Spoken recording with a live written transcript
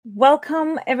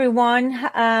Welcome, everyone.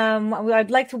 I'd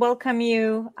like to welcome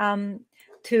you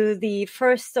to the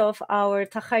first of our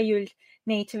Takhayyul,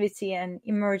 Nativity and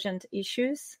Emergent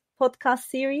Issues podcast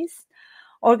series,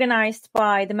 organized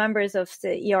by the members of the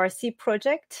ERC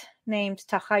project named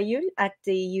Takhayyul at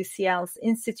the UCL's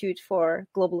Institute for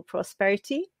Global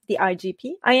Prosperity, the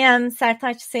IGP. I am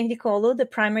Sertaç Sehlikoğlu, the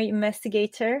primary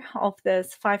investigator of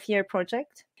this 5-year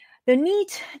project. The need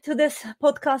to this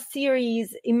podcast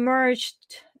series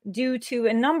emerged due to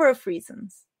a number of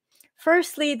reasons.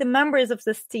 Firstly, the members of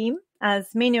this team,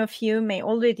 as many of you may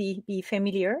already be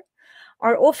familiar,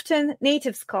 are often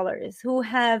native scholars who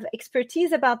have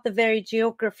expertise about the very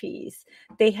geographies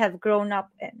they have grown up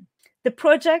in. The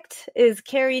project is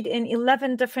carried in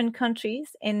 11 different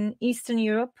countries in Eastern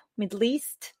Europe, Middle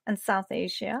East, and South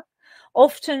Asia,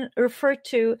 often referred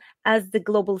to as the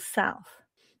Global South.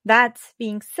 That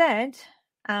being said,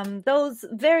 those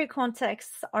very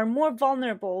contexts are more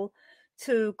vulnerable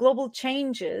to global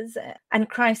changes and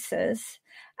crises,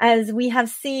 as we have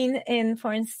seen in,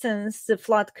 for instance, the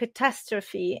flood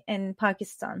catastrophe in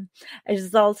Pakistan, as a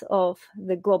result of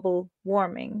the global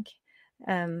warming,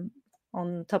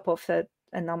 on top of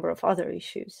a number of other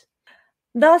issues.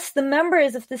 Thus, the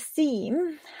members of this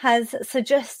team has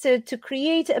suggested to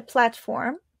create a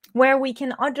platform where we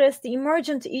can address the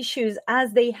emergent issues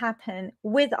as they happen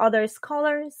with other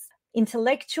scholars,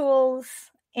 intellectuals,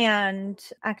 and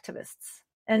activists.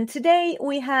 And today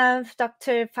we have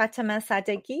Dr. Fatema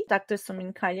Sadeghi, Dr.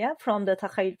 Sumin Kalya from the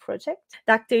Takhayyul Project,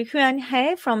 Dr. Huan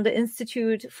He from the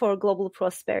Institute for Global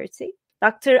Prosperity,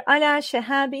 Dr. Ala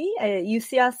Shehabi, a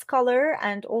UCL scholar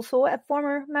and also a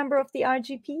former member of the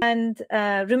IGP, and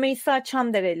Rümeysa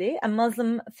Çamdereli, a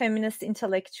Muslim feminist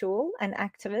intellectual and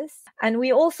activist. And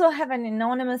we also have an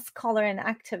anonymous scholar and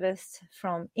activist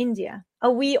from India.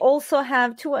 We also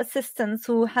have 2 assistants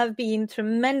who have been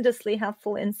tremendously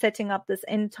helpful in setting up this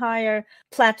entire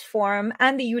platform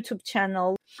and the YouTube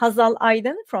channel, Hazal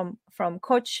Aydın from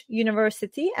Koç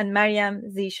University and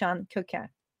Meryem Zishan Köker.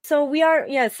 So we are,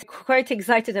 quite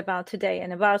excited about today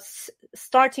and about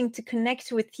starting to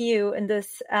connect with you in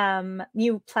this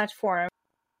new platform.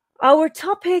 Our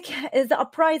topic is the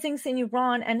uprisings in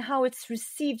Iran and how it's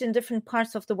received in different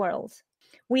parts of the world.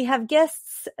 We have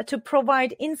guests to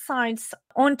provide insights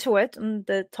onto it, on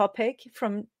the topic,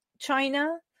 from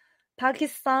China,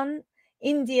 Pakistan,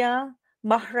 India,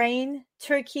 Bahrain,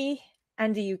 Turkey,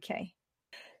 and the UK.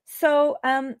 So,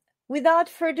 without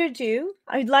further ado,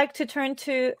 I'd like to turn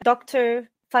to Dr.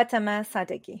 Fatema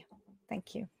Sadeghi.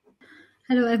 Thank you.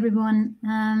 Hello, everyone.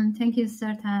 Thank you,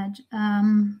 Sertaç,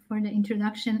 for the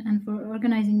introduction and for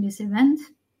organizing this event.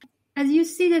 As you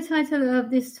see, the title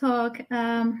of this talk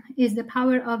is The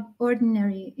Power of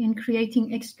Ordinary in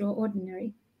Creating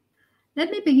Extraordinary.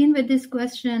 Let me begin with this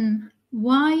question: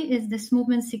 why is this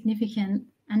movement significant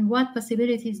and what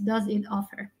possibilities does it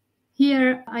offer?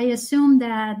 Here, I assume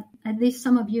that at least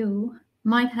some of you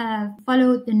might have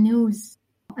followed the news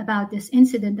about this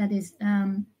incident that is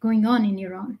going on in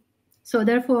Iran. So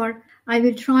therefore, I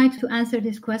will try to answer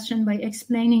this question by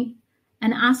explaining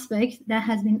an aspect that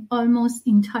has been almost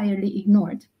entirely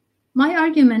ignored. My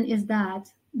argument is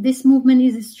that this movement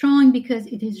is strong because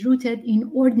it is rooted in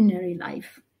ordinary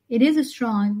life. It is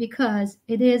strong because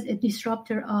it is a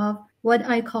disruptor of what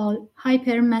I call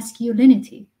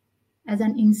hyper-masculinity, as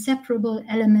an inseparable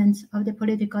element of the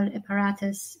political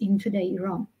apparatus in today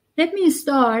Iran. Let me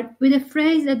start with a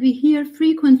phrase that we hear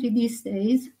frequently these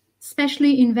days,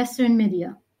 especially in Western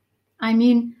media. I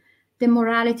mean, the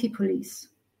morality police.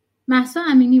 Mahsa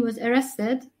Amini was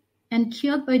arrested and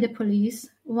killed by the police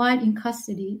while in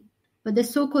custody, but the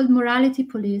so-called morality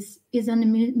police is a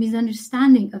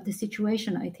misunderstanding of the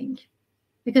situation, I think,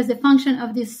 because the function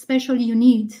of this special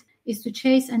unit is to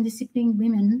chase and discipline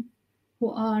women who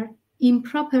are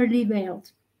improperly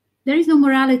veiled. There is no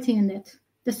morality in it.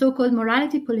 The so-called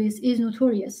morality police is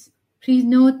notorious. Please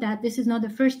note that this is not the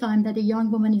first time that a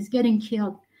young woman is getting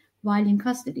killed while in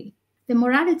custody. The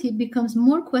morality becomes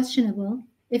more questionable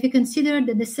if you consider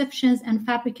the deceptions and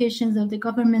fabrications of the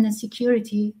government and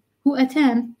security who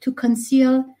attempt to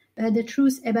conceal the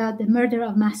truth about the murder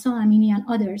of Mahsa Amini and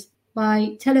others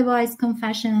by televised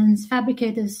confessions,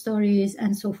 fabricated stories,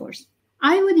 and so forth.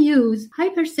 I would use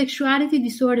hypersexuality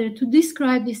disorder to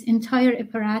describe this entire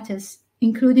apparatus,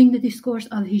 including the discourse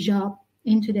of hijab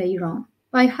in today Iran.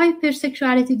 By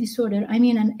hypersexuality disorder, I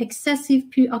mean an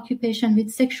excessive preoccupation with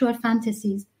sexual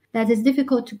fantasies that is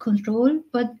difficult to control,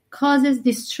 but causes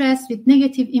distress with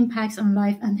negative impacts on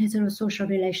life and heterosocial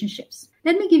relationships.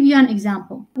 Let me give you an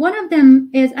example. One of them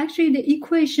is actually the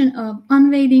equation of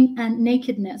unveiling and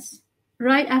nakedness,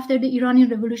 right after the Iranian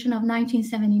Revolution of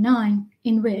 1979,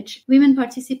 in which women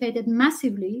participated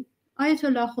massively,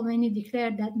 Ayatollah Khomeini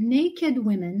declared that naked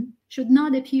women should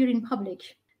not appear in public.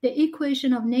 The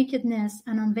equation of nakedness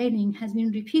and unveiling has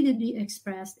been repeatedly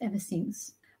expressed ever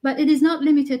since. But it is not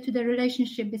limited to the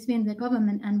relationship between the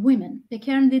government and women. The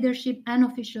current leadership and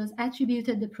officials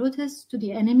attributed the protests to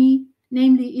the enemy,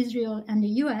 namely Israel and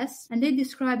the US, and they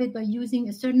describe it by using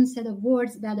a certain set of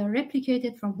words that are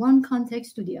replicated from one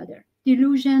context to the other.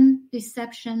 Delusion,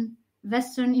 deception,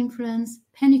 Western influence,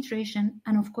 penetration,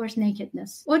 and of course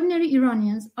nakedness. Ordinary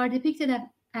Iranians are depicted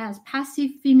as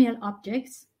passive female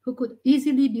objects who could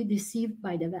easily be deceived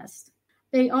by the West.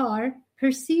 They are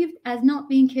perceived as not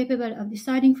being capable of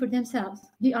deciding for themselves.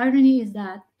 The irony is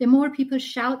that the more people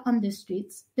shout on the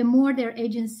streets, the more their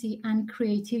agency and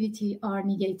creativity are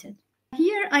negated.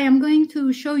 Here I am going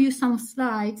to show you some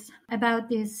slides about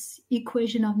this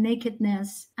equation of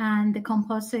nakedness and the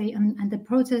compulsory and the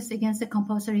protest against the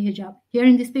compulsory hijab. Here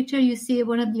in this picture, you see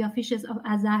one of the officials of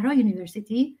Az-Zahra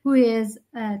University who is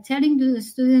telling the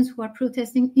students who are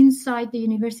protesting inside the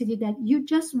university that you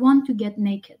just want to get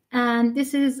naked. And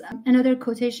this is another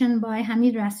quotation by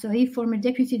Hamid Rasai, former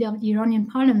deputy of the Iranian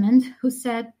parliament, who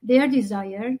said their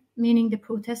desire, meaning the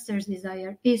protesters'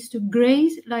 desire, is to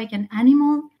graze like an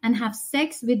animal and have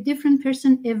sex with different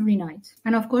person every night.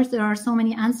 And of course, there are so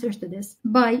many answers to this,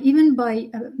 even by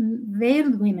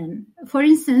veiled women. For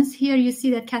instance, here you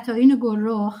see that Katarina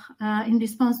Gorroch, in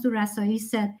response to Rasai,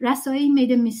 said, Rasai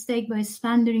made a mistake by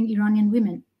slandering Iranian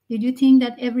women. Did you think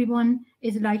that everyone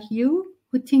is like you,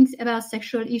 who thinks about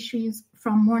sexual issues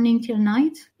from morning till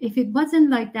night? If it wasn't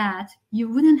like that, you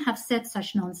wouldn't have said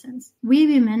such nonsense. We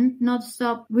women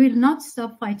will not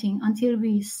stop fighting until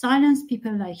we silence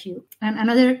people like you. And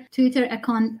another Twitter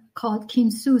account called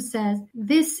Kim Soo says,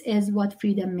 this is what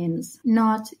freedom means,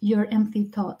 not your empty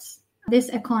thoughts. This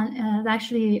account is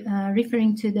actually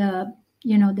referring to the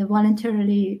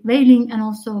voluntarily veiling and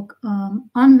also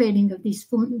unveiling of these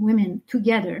women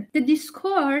together. The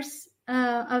discourse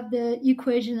of the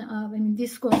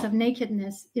discourse of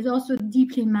nakedness is also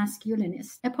deeply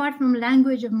masculinist. Apart from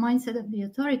language of mindset of the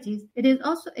authorities, it is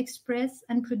also expressed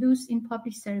and produced in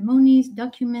public ceremonies,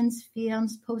 documents,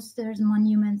 films, posters,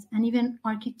 monuments, and even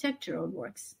architectural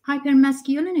works.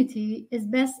 Hypermasculinity is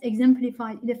best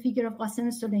exemplified in the figure of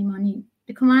Qasem Soleimani,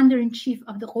 the commander-in-chief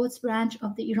of the Quds branch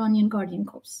of the Iranian Guardian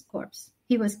Corps.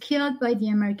 He was killed by the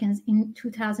Americans in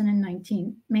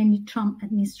 2019, mainly Trump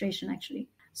administration actually.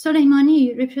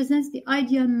 Soleimani represents the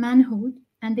ideal manhood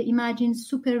and the imagined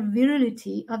super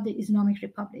virility of the Islamic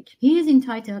Republic. He is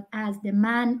entitled as the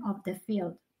man of the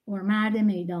field, or Mard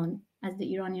Maidan, as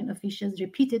the Iranian officials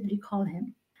repeatedly call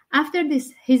him. After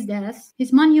his death,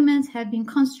 his monuments have been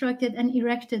constructed and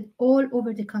erected all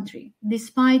over the country.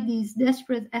 Despite these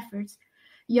desperate efforts,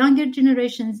 younger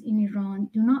generations in Iran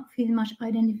do not feel much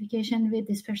identification with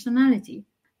this personality.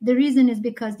 The reason is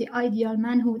because the ideal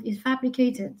manhood is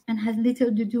fabricated and has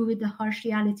little to do with the harsh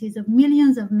realities of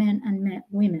millions of men and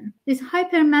women. This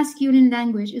hyper-masculine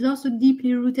language is also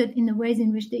deeply rooted in the ways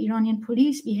in which the Iranian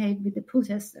police behave with the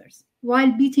protesters.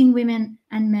 While beating women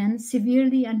and men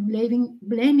severely and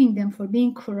blaming them for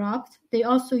being corrupt, they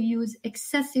also use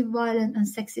excessive violent and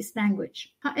sexist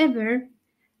language. However,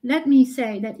 let me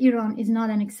say that Iran is not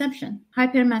an exception.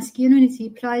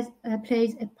 Hypermasculinity plays a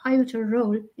pivotal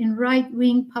role in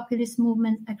right-wing populist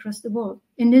movements across the world.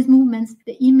 In these movements,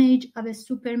 the image of a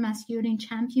super-masculine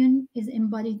champion is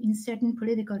embodied in certain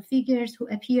political figures who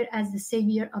appear as the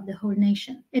savior of the whole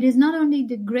nation. It is not only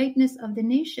the greatness of the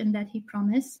nation that he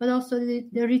promised, but also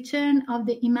the return of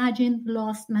the imagined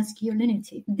lost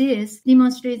masculinity. This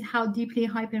demonstrates how deeply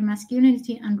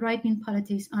hypermasculinity and right-wing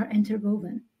politics are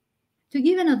interwoven. To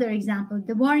give another example,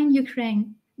 the war in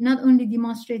Ukraine not only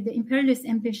demonstrates the imperialist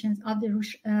ambitions of the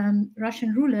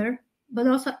Russian ruler, but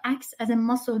also acts as a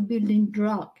muscle-building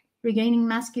drug. Regaining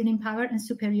masculine power and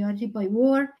superiority by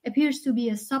war appears to be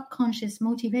a subconscious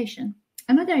motivation.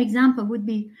 Another example would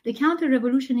be the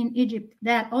counter-revolution in Egypt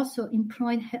that also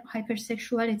employed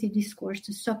hypersexuality discourse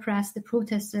to suppress the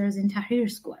protesters in Tahrir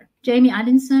Square. Jamie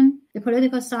Allinson, the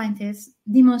political scientist,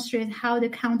 demonstrates how the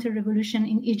counter-revolution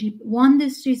in Egypt won the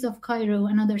streets of Cairo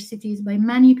and other cities by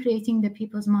manipulating the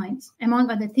people's minds. Among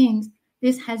other things,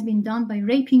 this has been done by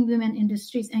raping women in the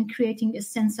streets and creating a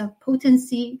sense of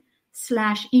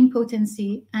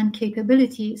potency/impotency and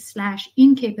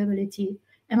capability/incapability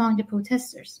among the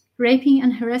protesters. Raping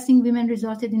and harassing women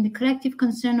resulted in the collective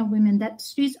concern of women that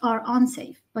streets are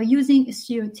unsafe. By using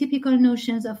stereotypical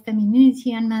notions of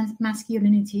femininity and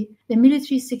masculinity, the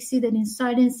military succeeded in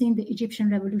silencing the Egyptian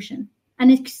revolution. An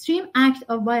extreme act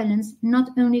of violence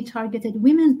not only targeted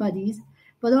women's bodies,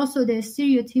 but also the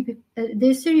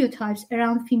stereotypes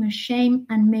around female shame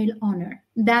and male honor.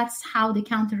 That's how the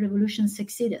counter-revolution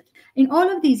succeeded. In all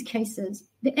of these cases,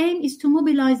 the aim is to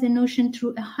mobilize the notion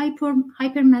through a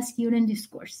hyper-masculine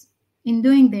discourse. In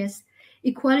doing this,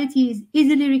 equality is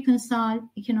easily reconciled,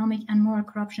 economic and moral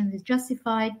corruption is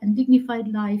justified, and dignified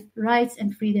life, rights,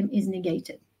 and freedom is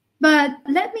negated. But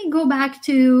let me go back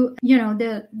to,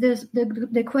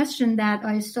 the question that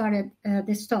I started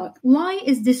this talk. Why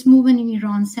is this movement in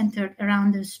Iran centered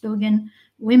around the slogan,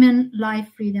 women, life,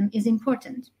 freedom is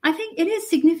important? I think it is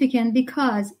significant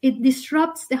because it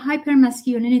disrupts the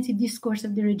hyper-masculinity discourse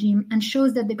of the regime and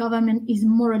shows that the government is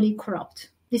morally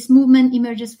corrupt. This movement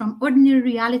emerges from ordinary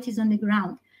realities on the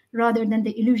ground rather than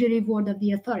the illusory world of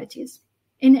the authorities.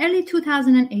 In early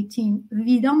 2018,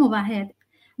 Vida Mowahed,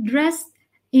 dressed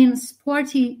in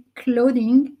sporty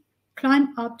clothing, climbed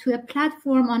up to a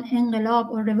platform on Enqilab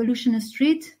or Revolution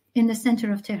Street in the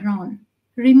center of Tehran,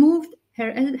 removed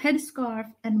her headscarf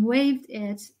and waved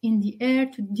it in the air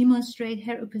to demonstrate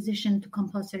her opposition to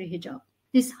compulsory hijab.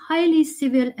 This highly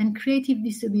civil and creative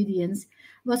disobedience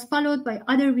was followed by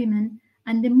other women,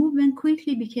 and the movement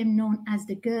quickly became known as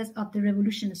the Girls of the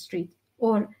Revolution Street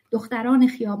or دختران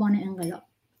خیابان انقلاب.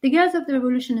 The Girls of the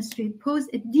Revolution Street pose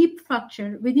a deep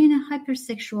fracture within a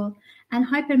hypersexual and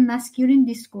hypermasculine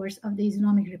discourse of the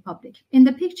Islamic Republic. In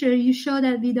the picture, you show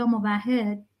that Vida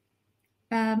Mowahed,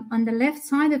 on the left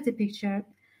side of the picture,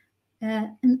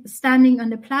 standing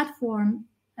on the platform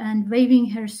and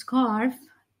waving her scarf,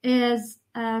 that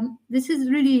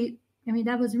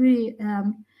was really,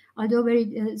 although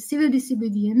very civil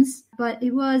disobedience, but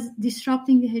it was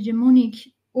disrupting the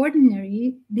hegemonic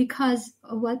ordinary, because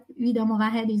what Vida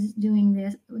Mowahed is doing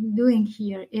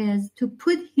here is to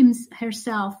put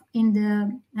herself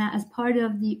in as part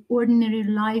of the ordinary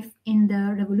life in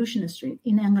the Revolution Street,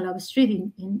 in Enqilab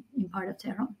Street, in part of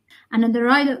Tehran. And on the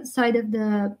right side of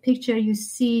the picture, you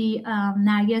see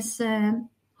Narges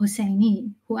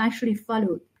Hosseini, who actually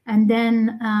followed. And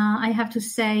then I have to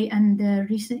say,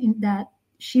 that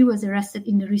she was arrested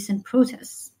in the recent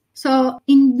protests. So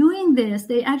in doing this,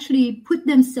 they actually put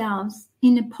themselves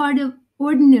in a part of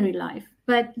ordinary life.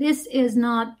 But this is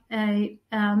not a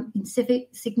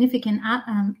significant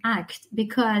act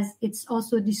because it's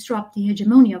also disrupt the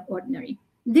hegemony of ordinary.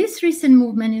 This recent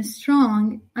movement is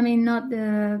strong. I mean, not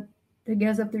the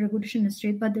Girls of the Revolution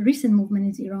Street, but the recent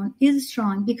movement in Iran is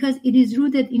strong because it is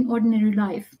rooted in ordinary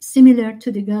life, similar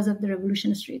to the Girls of the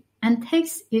Revolution Street, and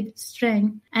takes its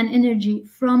strength and energy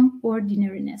from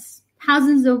ordinariness.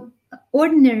 Thousands of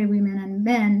ordinary women and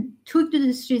men took to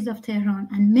the streets of Tehran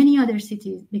and many other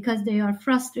cities because they are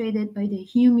frustrated by the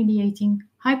humiliating,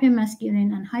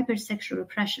 hypermasculine and hypersexual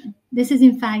oppression. This is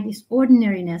in fact this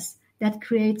ordinariness that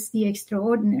creates the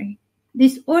extraordinary.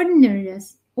 This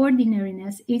ordinariness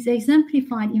is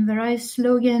exemplified in various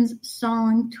slogans,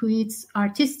 songs, tweets,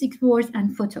 artistic words,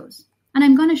 and photos. And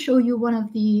I'm going to show you one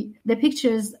of the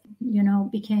pictures,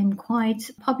 became quite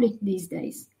public these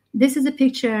days. This is a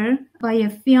picture by a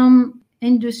film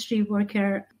industry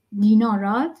worker, Dina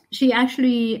Rad. She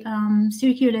actually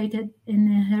circulated in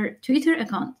her Twitter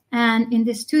account. And in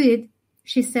this tweet,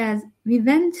 she says, "We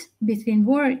went between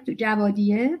work to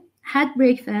Javadieh, had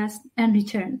breakfast, and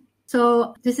returned."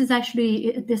 So this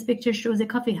picture shows a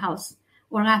coffee house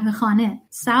or qahwekhane,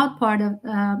 south part of,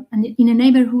 in a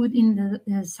neighborhood in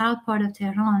the south part of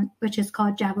Tehran, which is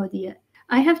called Javadieh.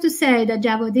 I have to say that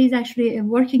Javadieh is actually a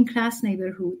working class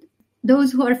neighborhood.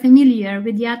 Those who are familiar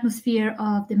with the atmosphere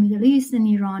of the Middle East and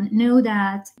Iran know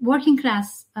that working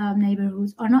class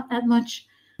neighborhoods are not that much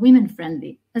women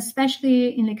friendly,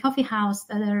 especially in the coffee house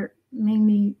that are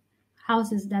mainly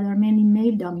houses that are mainly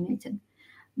male dominated.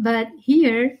 But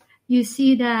here you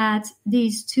see that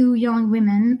these two young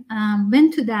women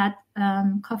went to that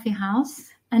coffee house,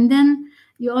 and then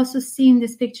you also see in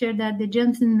this picture that the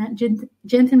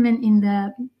gentlemen in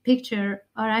the picture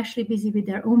are actually busy with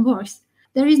their own works.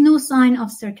 There is no sign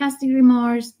of sarcastic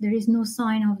remarks. There is no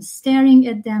sign of staring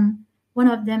at them. One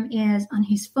of them is on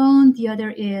his phone. The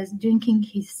other is drinking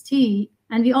his tea.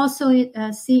 And we also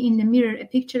see in the mirror a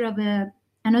picture of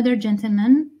another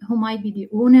gentleman who might be the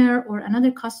owner or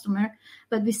another customer,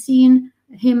 but we've seen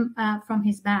him from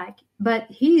his back. But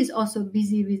he is also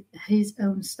busy with his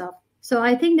own stuff. So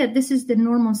I think that this is the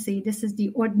normalcy. This is the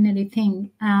ordinary thing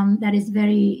that is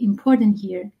very important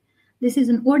here. This is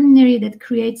an ordinary that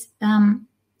creates an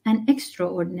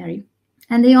extraordinary.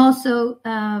 And they also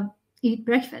eat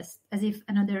breakfast as if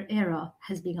another era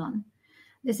has begun.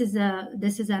 This is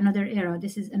another era.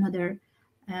 This is another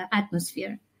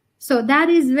atmosphere. So that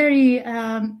is very,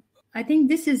 I think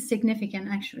this is significant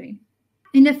actually.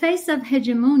 In the face of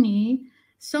hegemony,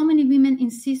 So many women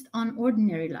insist on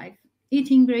ordinary life,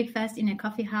 eating breakfast in a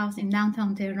coffee house in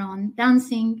downtown Tehran,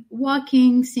 dancing,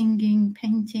 walking, singing,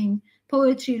 painting,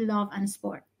 poetry, love, and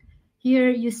sport. Here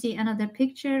you see another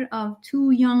picture of two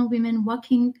young women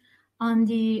walking on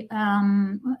the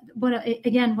one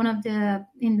of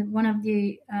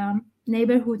the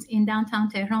neighborhoods in downtown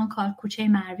Tehran called Kuche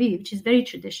Marvi, which is very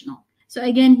traditional. So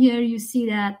again, here you see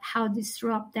that how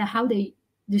they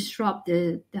disrupt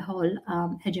the whole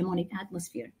hegemonic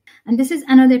atmosphere. And this is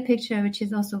another picture which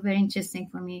is also very interesting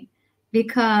for me,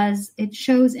 because it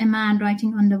shows a man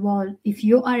writing on the wall, "If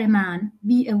you are a man,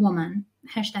 be a woman,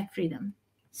 #freedom."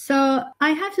 So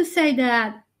I have to say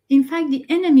that, in fact, the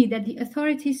enemy that the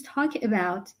authorities talk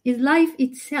about is life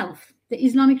itself. The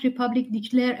Islamic Republic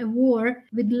declared a war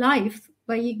with life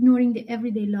by ignoring the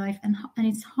everyday life and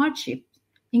its hardship,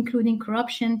 including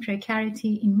corruption,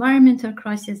 precarity, environmental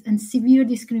crisis, and severe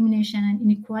discrimination and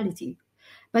inequality.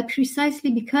 But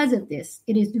precisely because of this,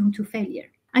 it is doomed to failure.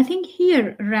 I think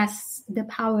here rests the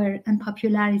power and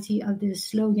popularity of the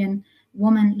slogan,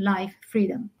 "Woman, Life,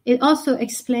 Freedom." It also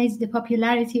explains the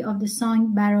popularity of the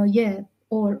song Baraye,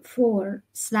 or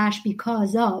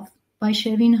for/because of, by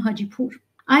Shervin Hajipur.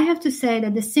 I have to say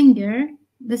that the singer,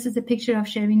 this is a picture of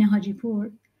Shervin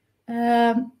Hajipur,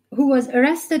 who was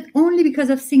arrested only because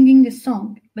of singing the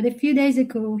song, but a few days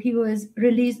ago he was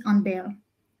released on bail.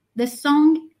 The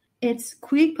song, its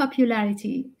quick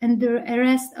popularity, and the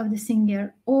arrest of the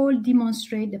singer all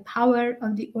demonstrate the power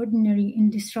of the ordinary in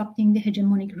disrupting the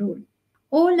hegemonic rule.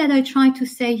 All that I try to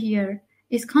say here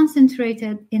is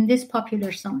concentrated in this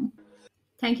popular song.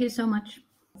 Thank you so much.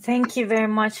 Thank you very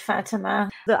much, Fatima.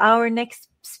 Our next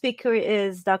speaker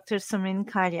is Dr. Sumrin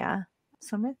Kalia.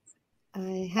 Sumrin?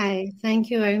 Hi, thank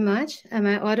you very much. Am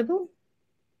I audible?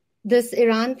 This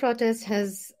Iran protest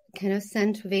has kind of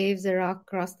sent waves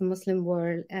across the Muslim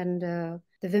world, and the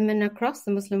women across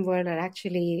the Muslim world are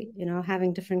actually,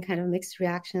 having different kind of mixed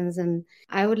reactions. And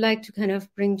I would like to kind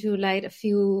of bring to light a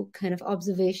few kind of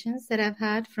observations that I've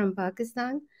had from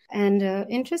Pakistan. And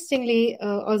interestingly,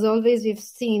 as always, we've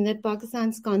seen that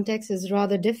Pakistan's context is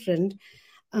rather different.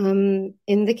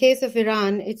 In the case of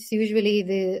Iran, it's usually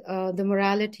the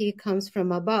morality comes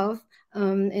from above.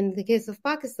 In the case of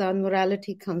Pakistan,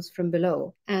 morality comes from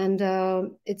below. And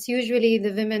it's usually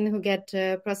the women who get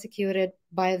prosecuted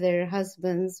by their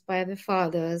husbands, by their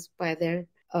fathers, by their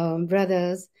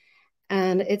brothers.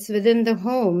 And it's within the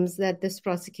homes that this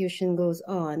prosecution goes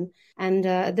on. And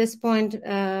at this point,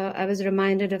 I was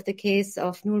reminded of the case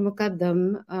of Noor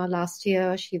Muqaddam last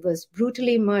year. She was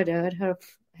brutally murdered. Her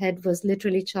head was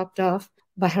literally chopped off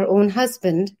by her own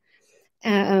husband.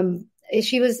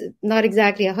 She was not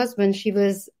exactly a husband. She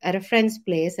was at a friend's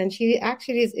place. And she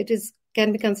actually,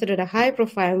 can be considered a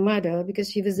high-profile murder because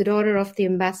she was the daughter of the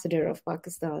ambassador of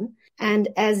Pakistan. And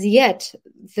as yet,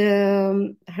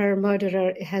 her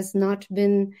murderer has not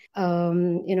been,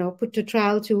 put to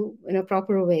trial in a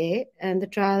proper way. And the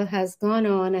trial has gone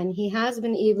on, and he has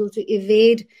been able to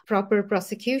evade proper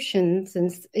prosecution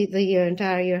since the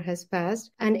entire year has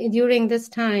passed. And during this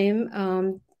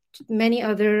time, many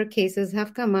other cases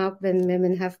have come up when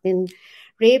women have been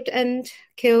raped and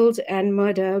killed and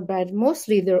murdered by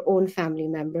mostly their own family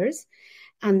members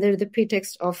under the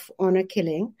pretext of honor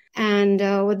killing. And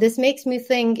what this makes me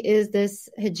think is this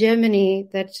hegemony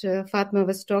that Fatma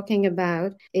was talking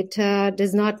about. It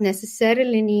does not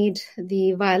necessarily need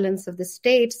the violence of the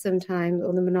state sometimes,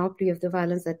 or the monopoly of the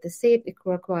violence that the state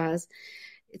requires.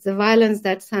 It's a violence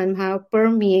that somehow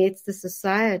permeates the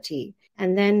society.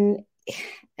 And then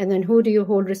who do you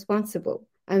hold responsible?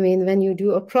 I mean, when you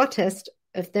do a protest,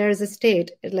 if there is a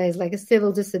state, it is like a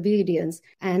civil disobedience.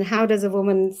 And how does a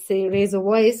woman raise a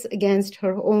voice against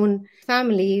her own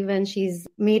family when she's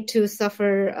made to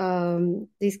suffer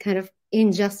these kind of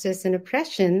injustice and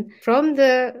oppression from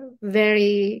the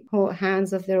very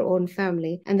hands of their own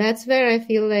family? And that's where I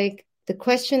feel like the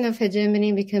question of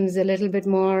hegemony becomes a little bit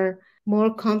more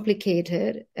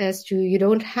complicated, as to you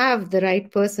don't have the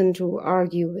right person to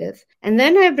argue with. And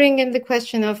then I bring in the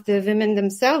question of the women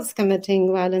themselves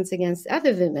committing violence against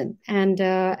other women and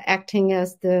acting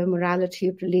as the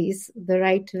morality police, the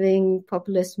right-wing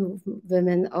populist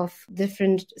women of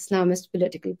different Islamist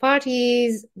political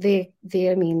parties. The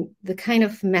kind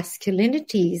of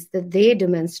masculinities that they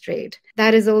demonstrate.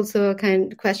 That is also a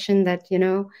kind of question that,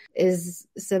 is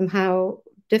somehow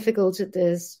difficult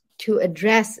to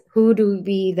address who do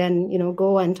we then,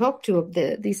 go and talk to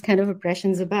these kind of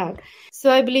oppressions about. So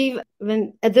I believe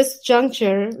when at this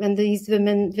juncture, when these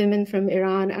women from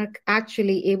Iran are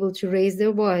actually able to raise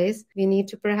their voice, we need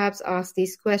to perhaps ask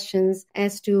these questions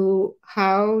as to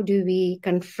how do we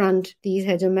confront these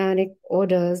hegemonic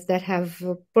orders that have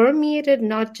permeated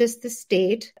not just the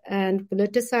state and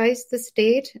politicized the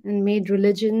state and made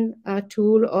religion a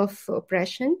tool of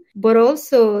oppression, but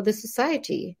also the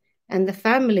society and the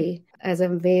family as a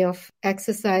way of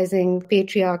exercising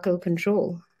patriarchal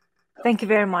control. Thank you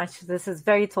very much. This is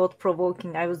very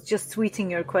thought-provoking. I was just tweeting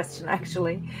your question,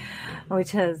 actually,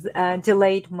 which has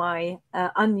delayed my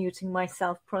unmuting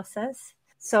myself process.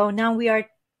 So now we are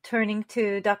turning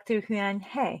to Dr. Huan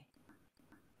He.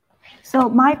 So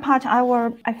my part,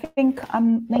 I think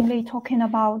I'm mainly talking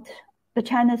about the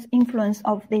China's influence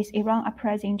of this Iran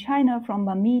uprising in China from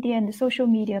a media and social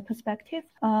media perspective.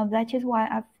 That is why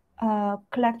I've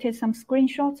collected some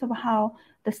screenshots of how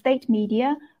the state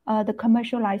media, the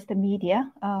commercialized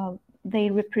media,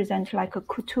 they represent like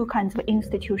two kinds of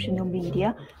institutional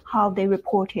media, how they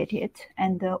reported it,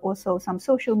 and also some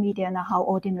social media and how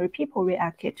ordinary people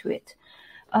reacted to it.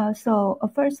 So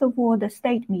first of all, the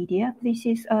state media. This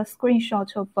is a screenshot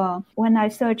of when I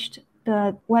searched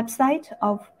the website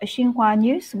of Xinhua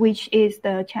News, which is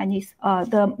the Chinese,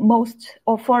 the most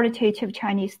authoritative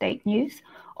Chinese state news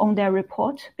on their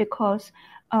report, because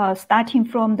starting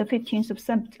from the 15th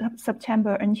of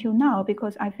September until now,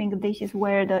 because I think this is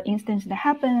where the incidents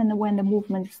happened and when the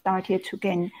movement started to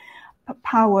gain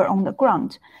power on the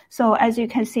ground. So as you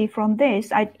can see from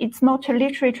this, it's not a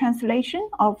literary translation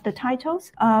of the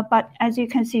titles, but as you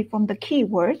can see from the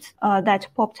keywords that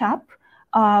popped up,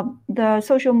 the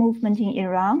social movement in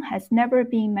Iran has never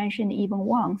been mentioned even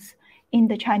once in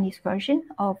the Chinese version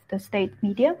of the state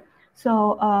media.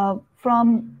 So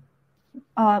from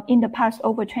in the past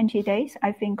over 20 days,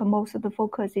 I think most of the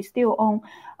focus is still on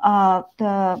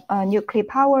the nuclear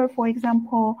power, for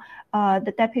example,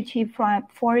 the deputy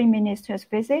foreign minister's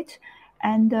visit,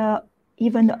 and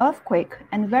even the earthquake.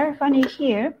 And very funny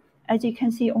here, as you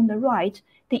can see on the right,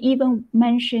 they even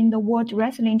mentioned the World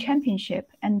Wrestling Championship,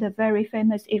 and the very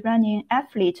famous Iranian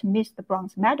athlete missed the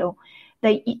bronze medal.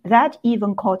 That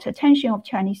even caught attention of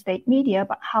Chinese state media,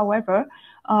 but however,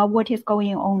 what is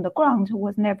going on the ground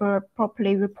was never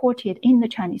properly reported in the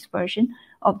Chinese version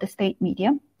of the state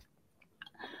media.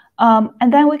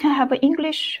 And then we can have an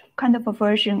English kind of a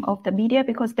version of the media,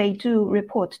 because they do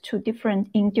report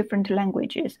in different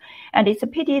languages. And it's a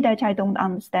pity that I don't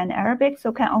understand Arabic,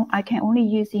 so I can only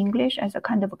use English as a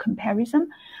kind of a comparison.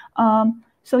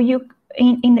 So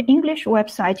in the English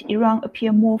website, Iran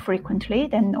appear more frequently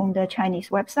than on the Chinese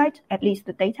website, at least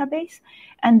the database.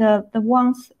 And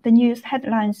the news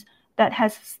headlines that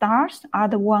has stars are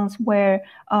the ones where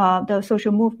the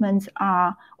social movements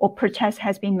or protests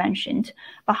has been mentioned.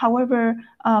 But however,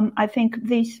 I think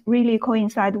this really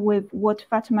coincides with what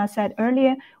Fatima said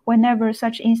earlier. Whenever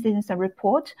such incidents are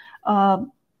reported,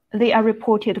 they are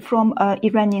reported from an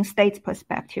Iranian state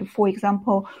perspective. For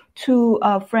example, 2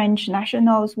 French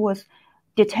nationals was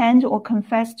detained or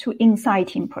confessed to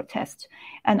inciting protest.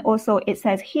 And also it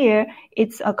says here,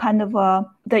 it's a kind of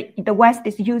the West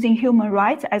is using human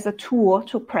rights as a tool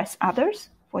to oppress others,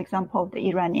 for example, the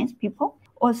Iranian people.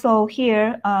 Also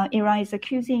here, Iran is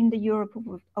accusing the Europe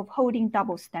of holding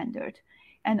double standard.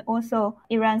 And also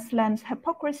Iran slams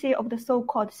hypocrisy of the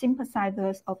so-called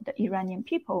sympathizers of the Iranian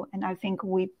people. And I think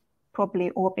we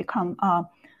probably all become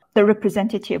the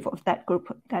representative of that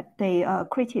group that they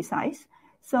criticize.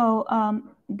 So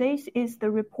this is the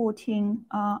reporting,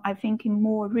 I think, in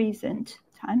more recent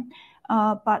time.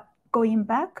 But going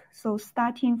back, so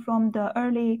starting from the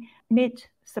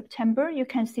mid-September, you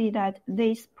can see that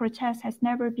this protest has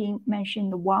never been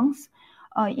mentioned once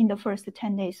in the first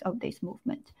 10 days of this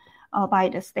movement by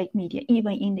the state media,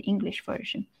 even in the English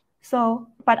version. So,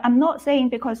 but I'm not saying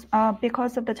because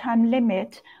of the time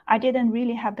limit, I didn't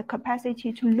really have the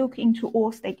capacity to look into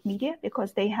all state media,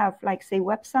 because they have, like, say,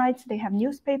 websites, they have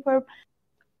newspaper,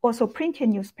 also printed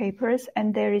newspapers,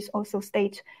 and there is also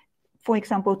state, for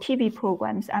example, TV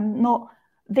programs.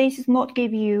 This is not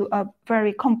give you a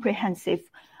very comprehensive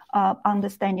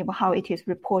understanding of how it is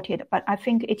reported, but I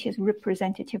think it is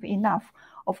representative enough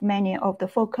of many of the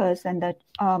focus and that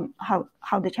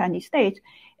how the Chinese state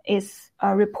is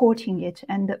reporting it,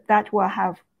 and that will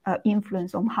have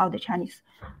influence on how the Chinese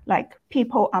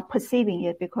people are perceiving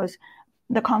it, because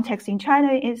the context in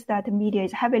China is that the media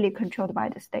is heavily controlled by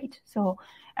the state. So,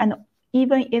 and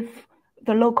even if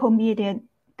the local media,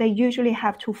 they usually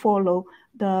have to follow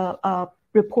the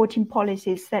reporting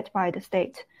policies set by the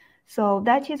state. So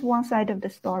that is one side of the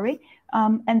story.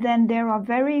 And then there are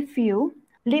very few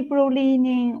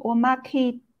liberal-leaning or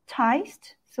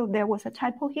marketized. So there was a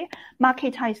typo here.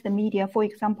 Marketized media, for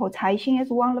example, Caixin is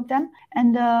one of them.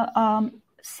 And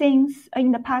since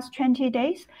in the past 20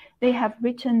 days, they have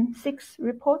written 6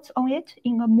 reports on it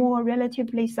in a more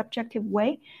relatively subjective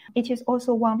way. It is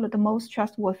also one of the most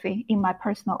trustworthy, in my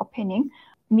personal opinion,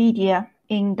 media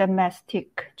in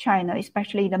domestic China,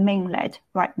 especially the mainland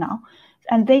right now.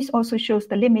 And this also shows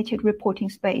the limited reporting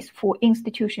space for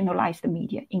institutionalized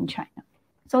media in China.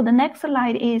 So the next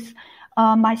slide is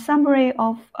my summary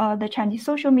of the Chinese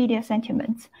social media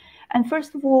sentiments. And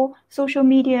first of all, social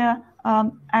media,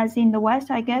 as in the West,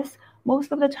 I guess,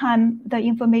 most of the time the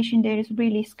information there is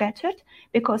really scattered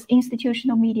because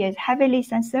institutional media is heavily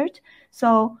censored.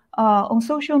 So on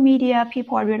social media,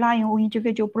 people are relying on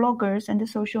individual bloggers and the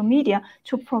social media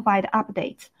to provide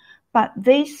updates. But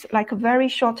these, like very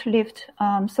short-lived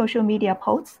social media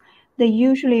posts, they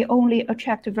usually only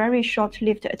attract very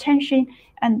short-lived attention,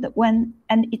 and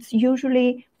it's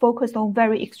usually focused on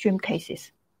very extreme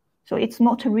cases. So it's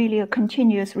not really a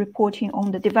continuous reporting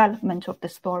on the development of the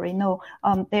story. No,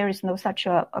 there is no such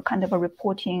a kind of a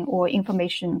reporting or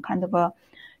information kind of a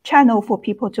channel for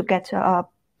people to get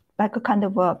like a kind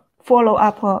of a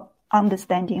follow-up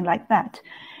understanding like that.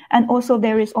 And also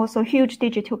there is also a huge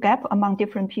digital gap among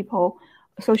different people,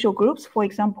 social groups. For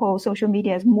example, social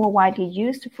media is more widely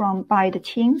used by the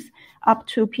teens up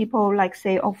to people like,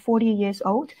 say, of 40 years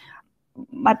old.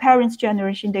 My parents'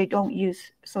 generation, they don't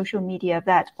use social media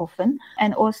that often.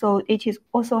 And also it is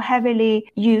also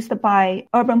heavily used by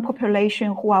urban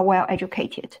population who are well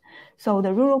educated. So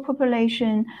the rural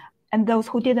population and those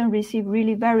who didn't receive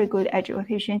really very good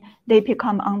education, they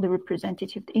become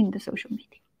underrepresented in the social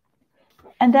media.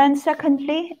 And then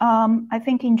secondly, I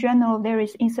think in general, there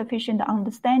is insufficient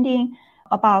understanding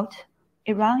about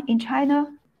Iran in China,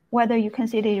 whether you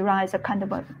consider Iran as a kind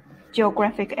of a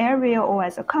geographic area or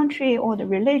as a country or the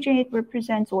religion it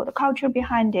represents or the culture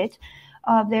behind it.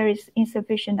 There is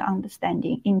insufficient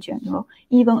understanding in general,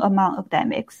 even among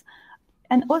academics.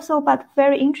 And also, but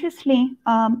very interestingly,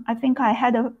 I think I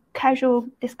had a casual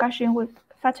discussion with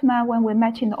Fatima when we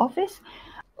met in the office.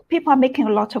 People are making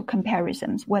a lot of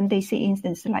comparisons when they see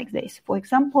instances like this. For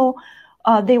example,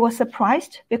 they were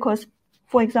surprised because,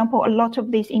 for example, a lot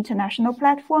of these international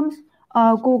platforms,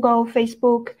 Google,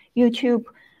 Facebook, YouTube,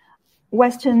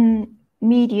 Western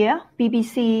media,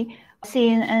 BBC,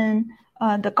 CNN,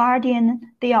 The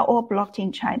Guardian, they are all blocked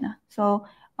in China. So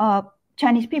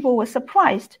Chinese people were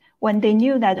surprised when they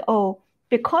knew that,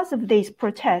 because of these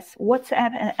protests,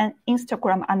 WhatsApp and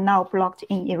Instagram are now blocked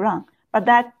in Iran. But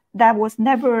that was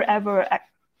never ever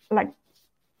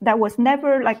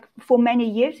for many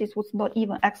years, it was not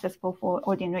even accessible for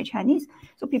ordinary Chinese.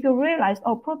 So people realized,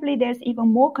 probably there's even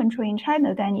more control in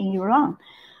China than in Iran.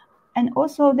 And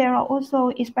also there are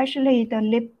also, especially the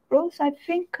liberals, I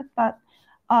think, but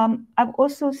I've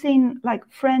also seen like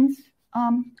friends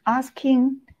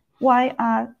asking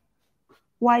why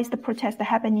is the protest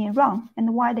happening in Iran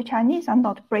and why the Chinese are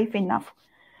not brave enough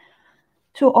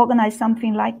to organize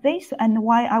something like this, and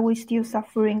why are we still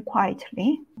suffering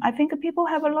quietly? I think people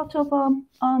have a lot of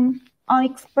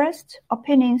unexpressed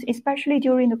opinions, especially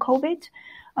during the COVID.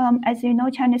 As you know,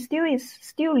 China still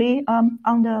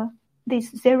under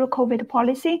this zero COVID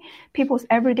policy. People's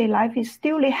everyday life is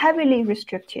still heavily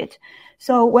restricted.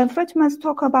 So when Fatima's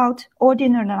talk about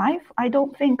ordinary life, I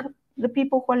don't think the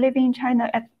people who are living in China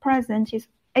at present is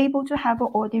able to have an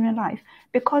ordinary life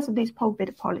because of this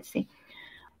COVID policy.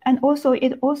 And also,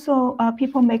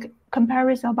 people make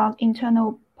comparison about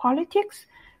internal politics.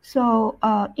 So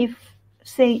if,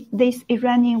 say, these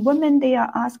Iranian women, they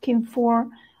are asking for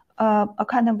a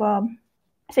kind of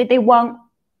say they want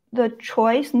the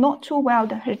choice not to wear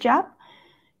the hijab.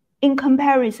 In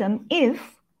comparison,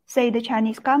 if, say, the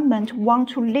Chinese government want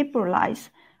to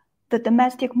liberalize the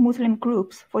domestic Muslim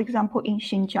groups, for example, in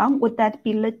Xinjiang, would that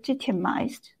be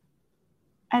legitimized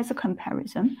as a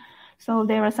comparison? So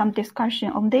there are some discussion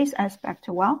on this aspect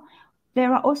as well.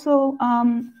 There are also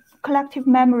collective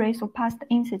memories of past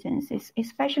incidences.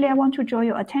 Especially, I want to draw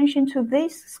your attention to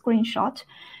this screenshot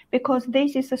because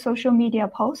this is a social media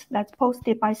post that's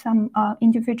posted by some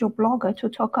individual blogger to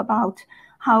talk about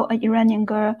how an Iranian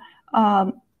girl,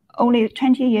 only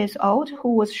 20 years old,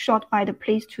 who was shot by the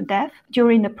police to death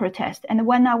during the protest. And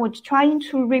when I was trying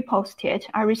to repost it,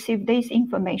 I received this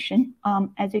information.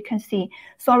 As you can see,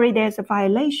 sorry, there's a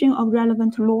violation of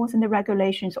relevant laws and the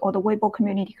regulations or the Weibo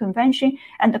Community Convention,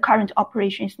 and the current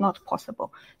operation is not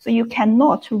possible. So you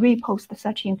cannot repost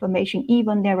such information,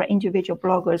 even there are individual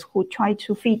bloggers who try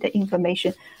to feed the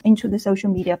information into the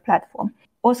social media platform.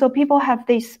 Also, people have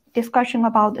this discussion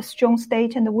about the strong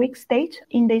state and the weak state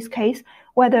in this case,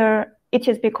 whether it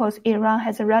is because Iran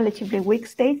has a relatively weak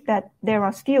state that there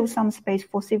are still some space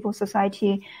for civil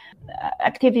society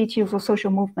activities or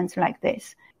social movements like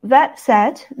this. That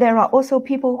said, there are also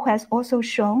people who has also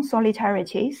shown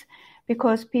solidarities,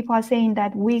 because people are saying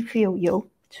that we feel you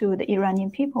to the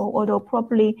Iranian people, although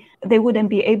probably they wouldn't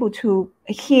be able to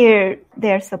hear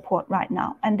their support right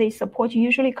now. And this support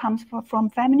usually comes from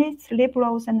feminists,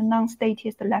 liberals, and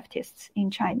non-statist leftists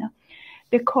in China.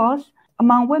 Because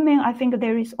among women, I think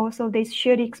there is also this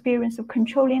shared experience of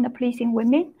controlling and policing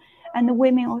women, and the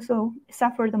women also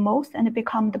suffer the most and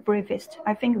become the bravest.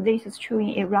 I think this is true in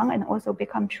Iran and also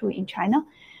become true in China.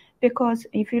 Because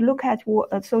if you look at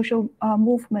a social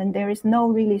movement, there is no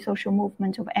really social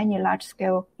movement of any large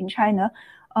scale in China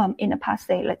in the past,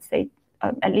 let's say,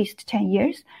 at least 10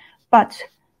 years. But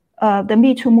the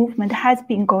Me Too movement has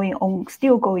been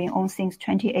still going on since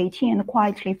 2018 and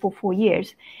quietly for 4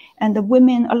 years. And the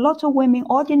women, a lot of women,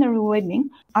 ordinary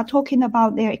women, are talking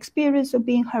about their experience of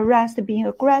being harassed, being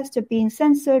aggressed, being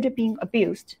censored, being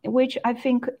abused, which I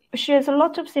think shares a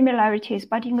lot of similarities,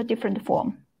 but in a different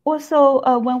form.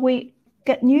 Also, when we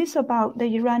get news about the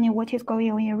Iranian, what is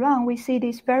going on in Iran, we see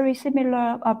this very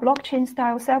similar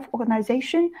blockchain-style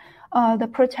self-organization. The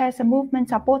protests and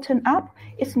movements are bottom up.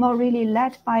 It's not really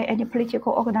led by any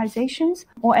political organizations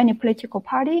or any political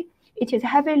party. It is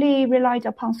heavily relied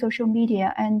upon social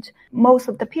media and most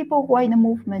of the people who are in the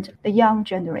movement, the young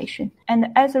generation. And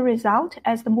as a result,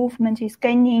 as the movement is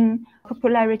gaining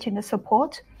popularity and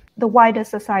support, the wider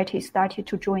society started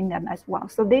to join them as well.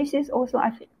 So this is also,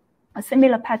 I think, a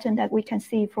similar pattern that we can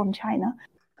see from China.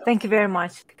 Thank you very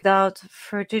much. Without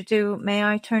further ado, may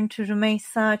I turn to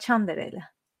Rümeysa Çandereli?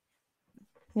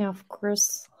 Yeah, of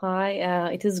course. Hi.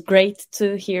 It is great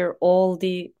to hear all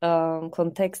the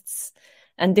contexts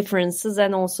and differences,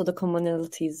 and also the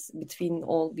commonalities between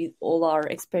all our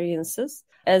experiences.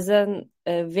 As a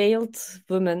veiled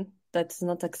woman that is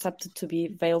not accepted to be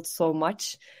veiled so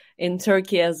much in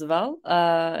Turkey as well,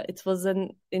 it was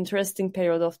an interesting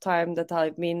period of time that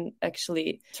I've been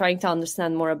actually trying to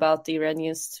understand more about the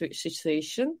Iranian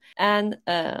situation. And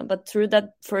but through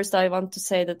that, first I want to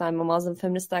say that I'm a Muslim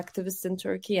feminist activist in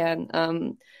Turkey,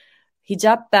 and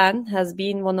hijab ban has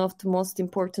been one of the most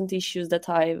important issues that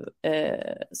I've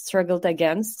struggled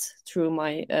against through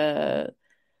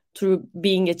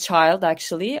being a child.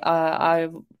 Actually, I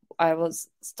was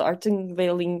starting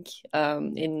veiling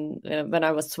when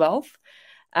I was 12,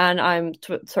 and I'm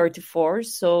 34.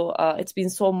 So it's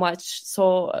been so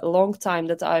a long time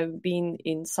that I've been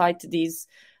inside this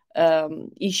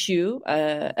issue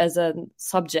as a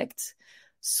subject.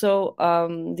 So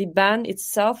the ban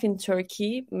itself in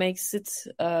Turkey makes it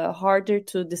harder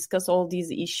to discuss all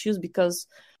these issues, because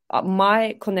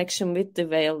my connection with the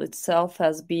veil itself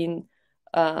has been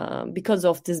because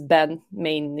of this ban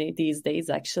mainly these days,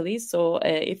 actually. So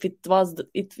if it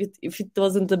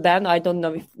wasn't the ban, I don't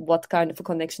know what kind of a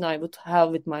connection I would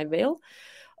have with my veil.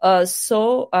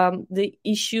 So the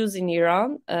issues in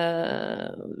Iran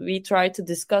we try to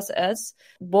discuss as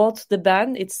both the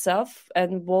ban itself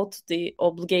and both the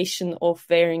obligation of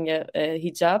wearing a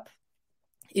hijab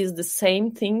is the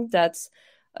same thing that's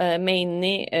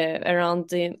mainly around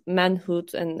the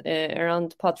manhood and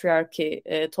around patriarchy,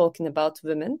 talking about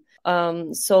women.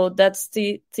 So that's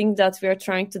the thing that we are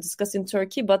trying to discuss in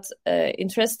Turkey. But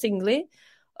interestingly,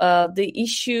 the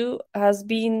issue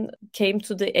came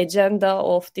to the agenda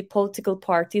of the political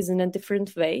parties in a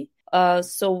different way.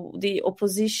 So the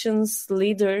opposition's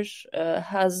leader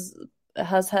has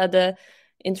had a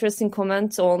interesting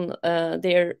comment on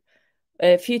their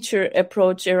future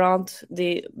approach around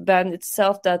the ban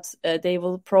itself, that they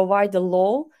will provide a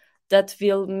law that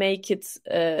will make it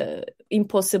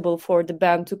impossible for the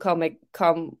ban to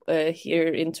come here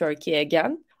in Turkey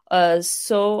again.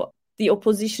 So the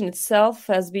opposition itself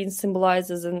has been symbolized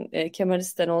as a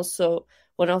Kemalist, and also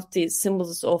one of the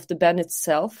symbols of the ban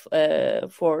itself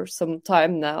for some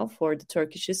time now for the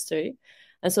Turkish history.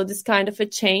 And so this kind of a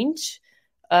change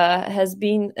has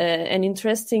been an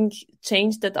interesting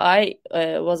change that I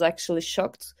was actually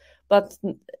shocked, but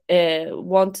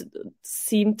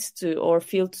seemed to or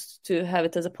felt to have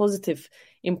it as a positive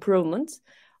improvement.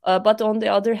 But on the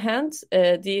other hand,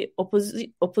 the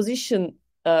opposition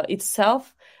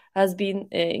itself has been,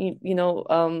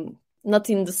 not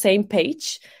in the same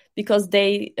page, because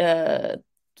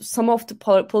some of the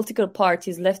political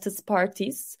parties, leftist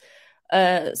parties,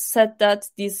 said that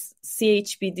this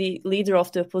CHP, the leader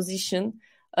of the opposition,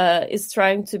 is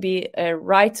trying to be a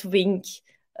right-wing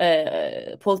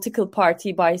political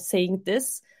party by saying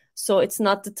this. So it's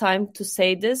not the time to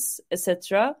say this,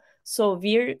 etc. so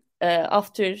we're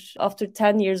after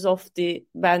 10 years of the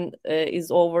ban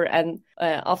is over, and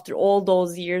after all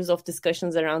those years of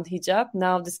discussions around hijab,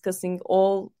 now discussing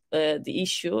all the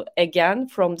issue again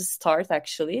from the start,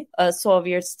 actually. So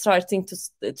we are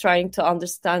trying to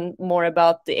understand more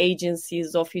about the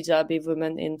agencies of hijabi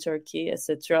women in Turkey,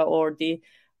 etc., or the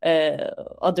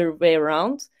other way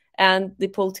around, and the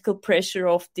political pressure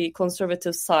of the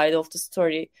conservative side of the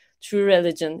story through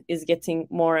religion is getting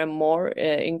more and more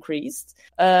increased.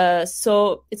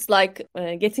 So it's like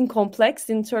getting complex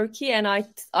in Turkey, and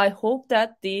I hope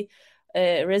that the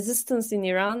resistance in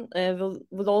Iran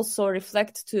will also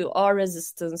reflect to our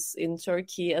resistance in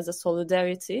Turkey as a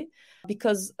solidarity,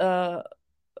 because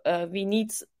we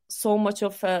need so much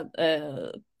of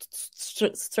a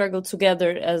struggle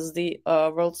together as the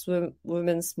world's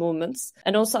women's movements.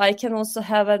 And also I can also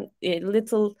have a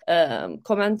little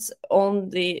comment on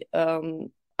the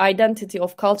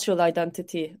cultural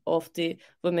identity of the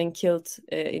women killed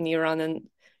in Iran, and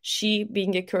she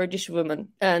being a Kurdish woman.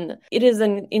 And it is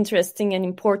an interesting and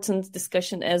important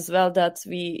discussion as well that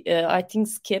we, I think,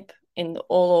 skip in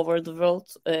all over the world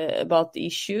about the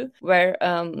issue, where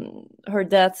her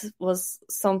death was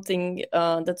something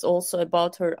that's also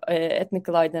about her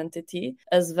ethnical identity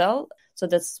as well. So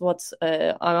that's what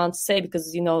I want to say,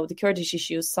 because, the Kurdish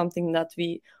issue is something that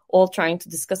we all trying to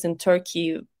discuss in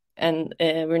Turkey, and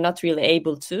we're not really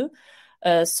able to.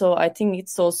 So I think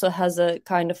it also has a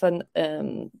kind of an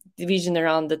division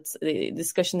around it,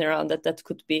 discussion around that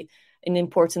could be an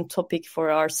important topic for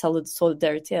our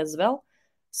solidarity as well.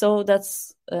 So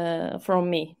that's from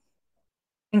me.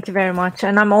 Thank you very much.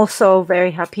 And I'm also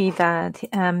very happy that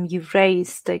you've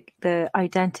raised the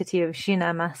identity of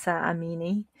Jina Mahsa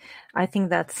Amini. I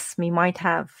think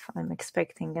I'm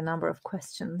expecting a number of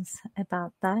questions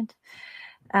about that.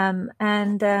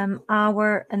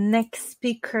 Our next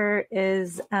speaker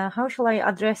is, how shall I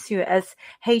address you? As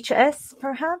HS,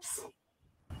 perhaps?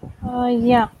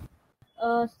 Yeah.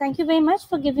 Thank you very much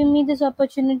for giving me this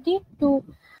opportunity to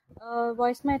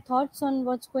voice my thoughts on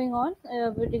what's going on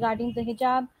regarding the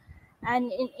hijab.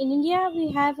 And in India,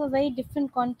 we have a very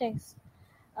different context.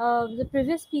 The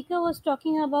previous speaker was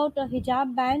talking about a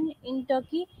hijab ban in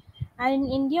Turkey, and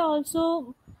in India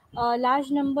also a large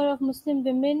number of Muslim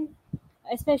women,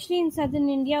 especially in southern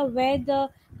India, where the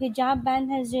hijab ban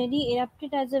has really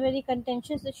erupted as a very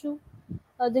contentious issue.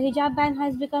 The hijab ban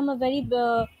has become a very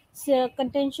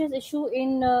contentious issue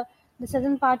in the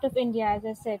southern part of India, as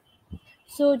I said.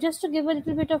 So just to give a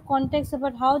little bit of context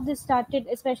about how this started,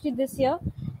 especially this year,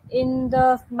 in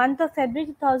the month of February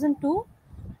 2002,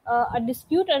 a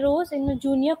dispute arose in a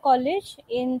junior college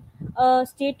in a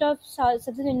state of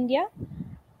southern India,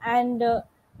 and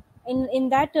in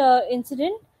that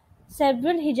incident,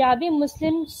 several hijabi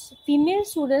Muslim female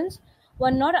students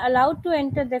were not allowed to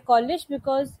enter their college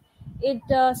because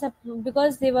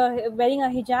because they were wearing a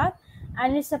hijab,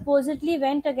 and it supposedly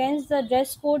went against the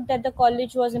dress code that the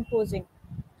college was imposing.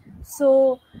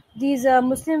 So these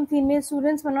Muslim female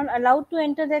students were not allowed to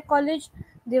enter their college.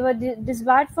 They were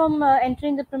disbarred from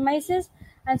entering the premises,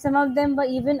 and some of them were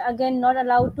even again not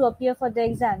allowed to appear for the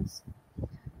exams.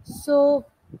 So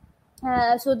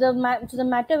the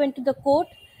matter went to the court,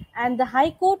 and the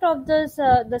High Court of the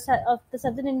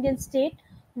Southern Indian state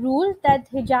ruled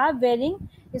that hijab wearing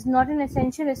is not an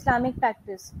essential Islamic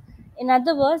practice. In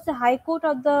other words, the High Court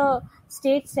of the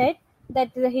state said that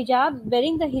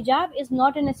wearing the hijab is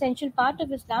not an essential part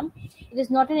of Islam. It is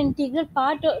not an integral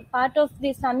part of the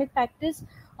Islamic practice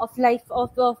of life,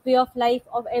 of way of life,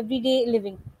 of everyday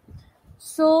living.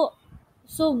 So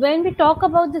when we talk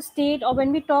about the state, or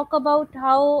when we talk about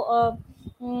how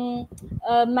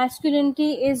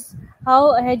masculinity is,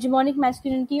 how hegemonic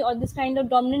masculinity or this kind of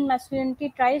dominant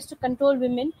masculinity tries to control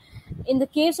women, in the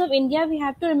case of India, we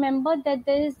have to remember that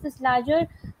there is this larger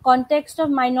context of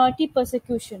minority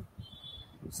persecution.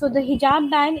 So the hijab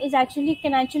ban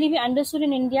can actually be understood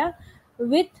in India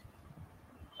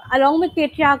along with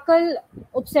patriarchal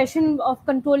obsession of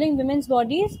controlling women's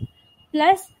bodies,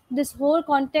 plus this whole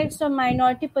context of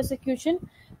minority persecution,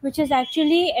 which has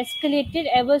actually escalated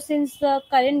ever since the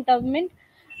current government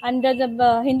under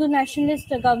the Hindu nationalist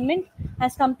government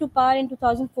has come to power in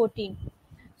 2014.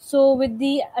 So with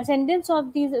the ascendance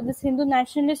of this Hindu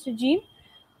nationalist regime,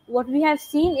 what we have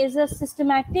seen is a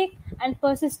systematic and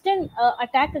persistent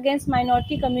attack against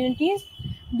minority communities,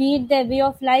 be it their way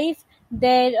of life,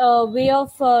 their way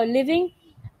of living,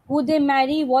 who they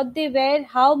marry, what they wear,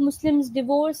 how Muslims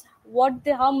divorce,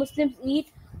 how Muslims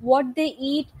eat, what they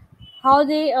eat, how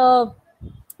they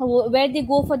where they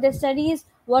go for their studies,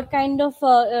 what kind of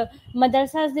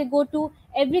madrasas they go to.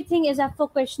 Everything is up for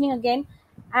questioning again.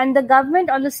 and the government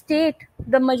or the state,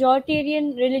 the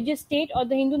majoritarian religious state or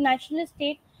the Hindu nationalist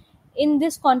state, in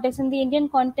this context, in the Indian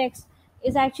context,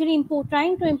 is actually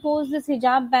trying to impose this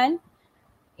hijab ban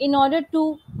in order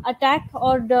to attack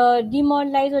or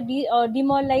demoralize or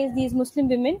demoralize these Muslim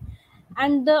women.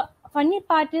 And the funny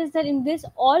part is that in this,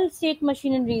 all state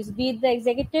machineries, be it the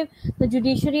executive, the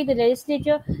judiciary, the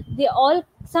legislature, they all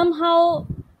somehow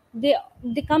they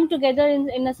come together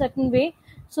in a certain way.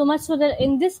 So much so that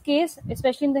in this case,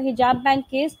 especially in the hijab ban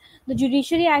case, the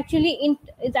judiciary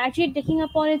is actually taking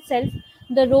upon itself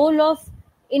the role of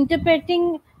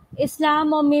interpreting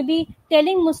Islam, or maybe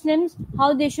telling Muslims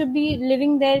how they should be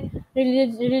living their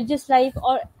religious life,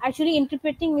 or actually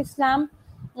interpreting Islam,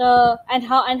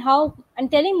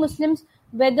 and telling Muslims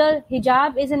whether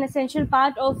hijab is an essential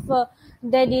part of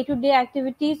their day-to-day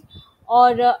activities,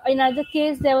 or in another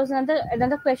case there was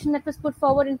another question that was put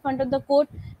forward in front of the court,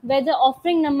 whether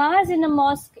offering namaz in a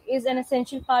mosque is an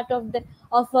essential part of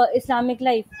Islamic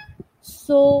life.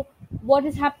 So what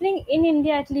is happening in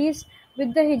India, at least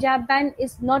with the hijab ban,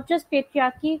 is not just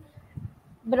patriarchy,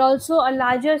 but also a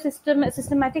larger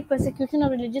systematic persecution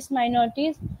of religious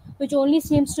minorities, which only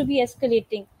seems to be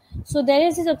escalating. So there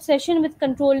is this obsession with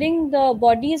controlling the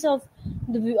bodies of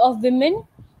women,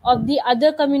 of the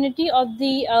other community, of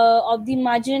the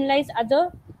marginalized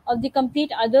other, of the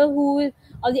complete other,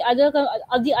 of the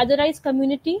otherized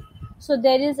community. So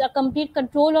there is a complete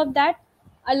control of that,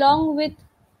 along with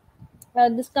a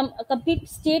complete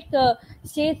state-backed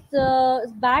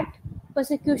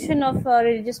persecution of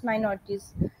religious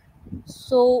minorities.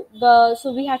 So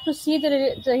we have to see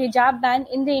the hijab ban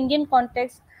in the Indian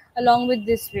context along with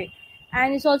this way.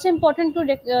 And it's also important to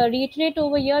reiterate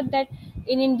over here that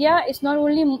in India, it's not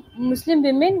only Muslim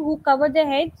women who cover their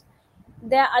heads.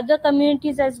 There are other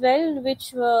communities as well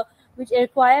which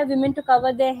require women to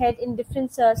cover their head in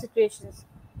different situations.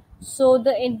 So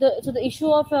the issue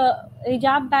of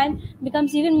hijab ban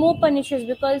becomes even more pernicious,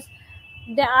 because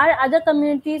there are other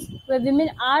communities where women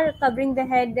are covering their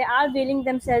head, they are veiling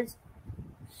themselves.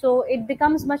 So it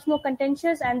becomes much more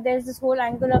contentious, and there's this whole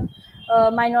angle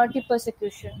of minority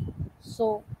persecution.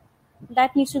 So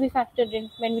that needs to be factored in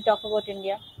when we talk about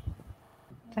India.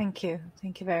 Thank you.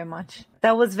 Thank you very much.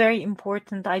 That was very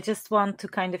important. I just want to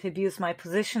kind of abuse my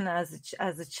position as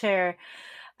a chair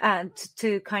and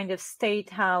to kind of state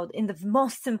how, in the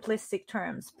most simplistic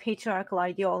terms, patriarchal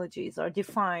ideologies are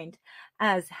defined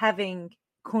as having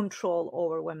control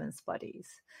over women's bodies.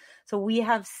 So we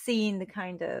have seen the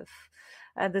kind of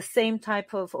the same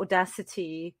type of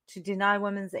audacity to deny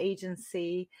women's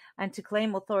agency and to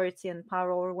claim authority and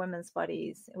power over women's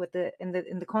bodies in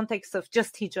the context of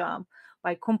just hijab,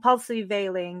 by compulsory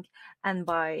veiling and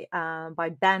by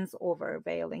bans over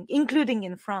veiling, including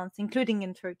in France, including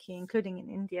in Turkey, including in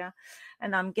India.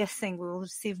 And I'm guessing we will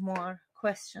receive more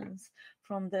questions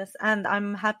from this. And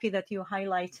I'm happy that you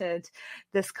highlighted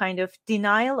this kind of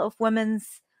denial of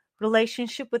women's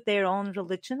relationship with their own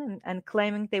religion and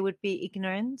claiming they would be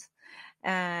ignorant,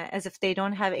 as if they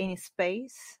don't have any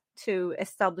space to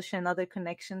establish another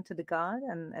connection to the God,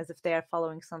 and as if they are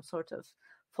following some sort of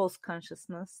false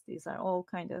consciousness. These are all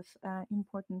kind of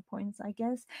important points, I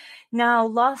guess. Now,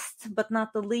 last but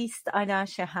not the least, Ala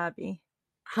Shahabi.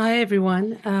 Hi,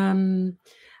 everyone.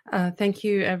 Thank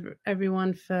you,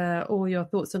 everyone, for all your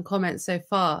thoughts and comments so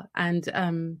far. And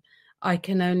I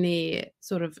can only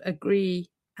sort of agree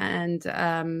and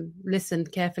listen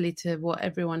carefully to what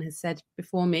everyone has said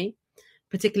before me,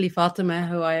 particularly Fatima,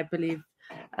 who I believe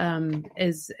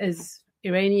is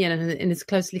Iranian and is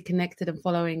closely connected and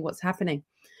following what's happening.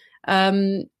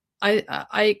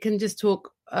 I can just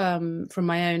talk from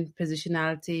my own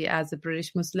positionality as a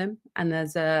British Muslim and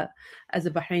as a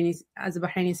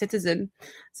Bahraini citizen.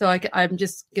 So I'm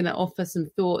just going to offer some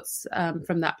thoughts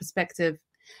from that perspective.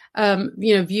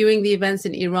 Viewing the events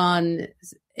in Iran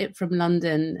from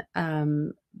London,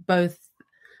 both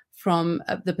from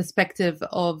the perspective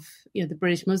of the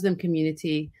British Muslim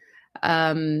community,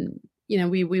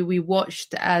 we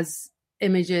watched as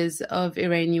images of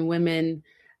Iranian women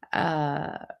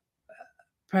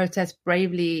protest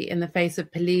bravely in the face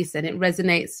of police, and it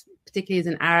resonates particularly as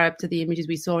an Arab to the images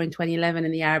we saw in 2011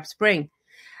 in the Arab Spring.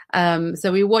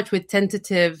 So we watch with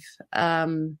tentative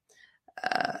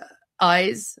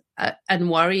eyes and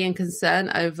worry and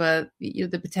concern over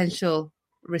the potential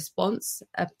response,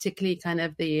 particularly kind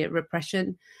of the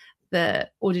repression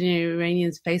that ordinary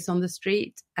Iranians face on the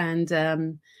street. And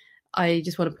I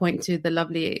just want to point to the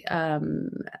lovely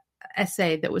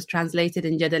essay that was translated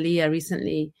in Jadaliya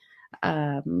recently.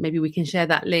 Maybe we can share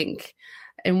that link,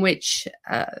 in which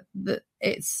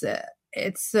it's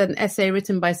an essay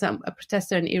written by a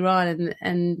protester in Iran,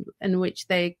 and in which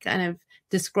they kind of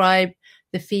describe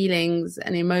the feelings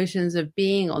and emotions of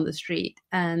being on the street.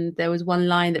 And there was one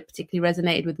line that particularly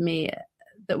resonated with me,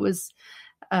 that was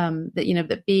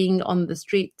that being on the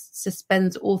street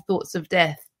suspends all thoughts of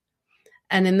death.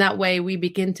 And in that way, we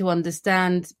begin to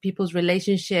understand people's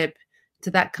relationship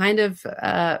to that kind of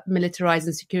militarized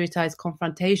and securitized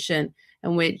confrontation,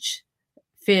 in which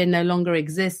fear no longer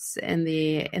exists in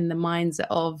the minds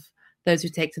of those who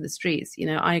take to the streets.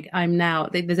 I'm now,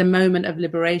 there's a moment of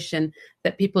liberation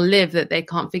that people live that they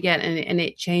can't forget, and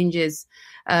it changes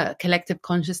collective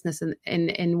consciousness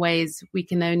in ways we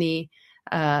can only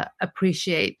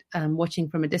appreciate watching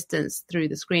from a distance through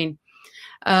the screen.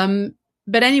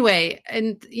 But anyway,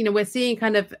 and we're seeing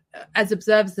kind of, as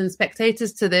observers and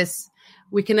spectators to this,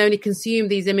 we can only consume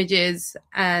these images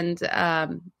and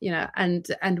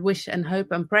and wish and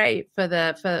hope and pray for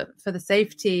the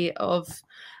safety of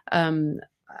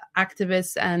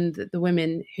activists and the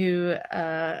women who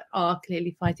are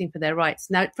clearly fighting for their rights.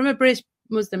 Now, from a British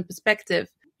Muslim perspective,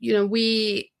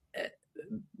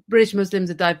 British Muslims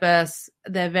are diverse,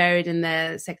 they're varied in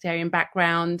their sectarian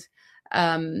background,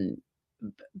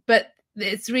 but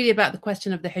it's really about the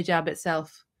question of the hijab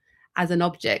itself as an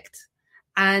object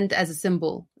and as a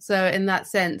symbol. So in that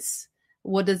sense,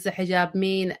 what does the hijab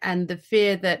mean? And the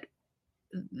fear that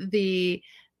the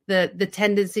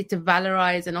tendency to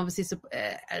valorize and obviously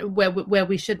where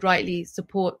we should rightly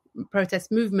support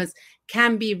protest movements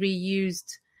can be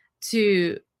reused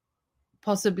to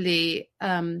possibly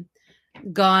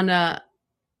garner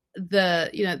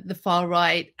the far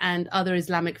right and other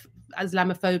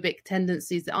Islamophobic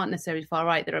tendencies that aren't necessarily far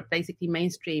right, that are basically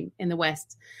mainstream in the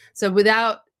West. So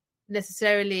without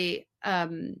necessarily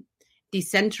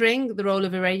decentering the role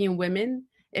of Iranian women,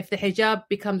 if the hijab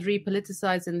becomes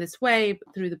repoliticized in this way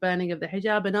through the burning of the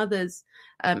hijab and others,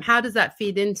 how does that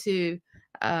feed into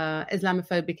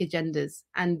Islamophobic agendas?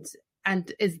 And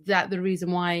is that the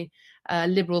reason why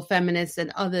liberal feminists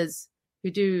and others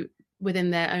who do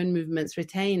within their own movements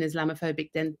retain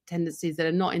Islamophobic tendencies that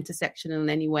are not intersectional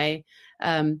in any way,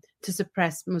 to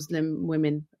suppress Muslim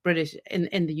women, British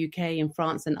in the UK, in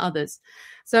France and others?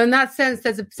 So in that sense,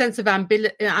 there's a sense of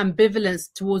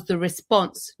ambivalence towards the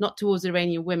response, not towards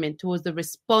Iranian women, towards the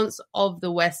response of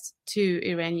the West to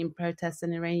Iranian protests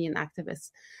and Iranian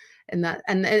activists. And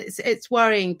it's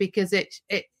worrying, because it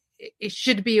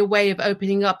should be a way of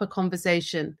opening up a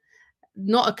conversation,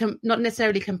 not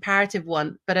necessarily comparative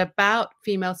one, but about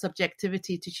female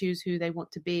subjectivity to choose who they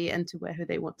want to be and to wear who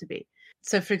they want to be.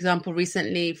 So, for example,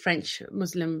 recently French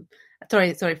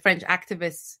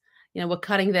activists, were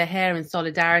cutting their hair in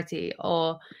solidarity,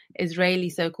 or Israeli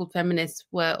so-called feminists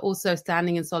were also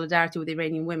standing in solidarity with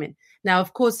Iranian women. Now,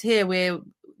 of course, here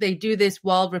they do this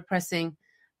while repressing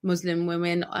Muslim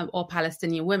women or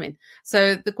Palestinian women.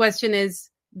 So the question is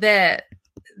there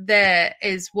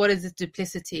is, what is this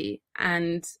duplicity,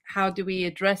 and how do we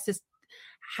address this?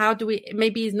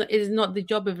 Maybe it is not the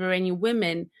job of Iranian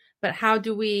women, but how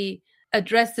do we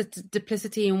address the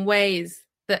duplicity in ways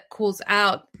that calls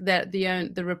out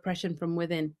the repression from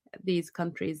within these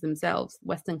countries themselves,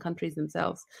 Western countries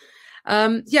themselves?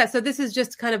 So this is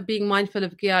just kind of being mindful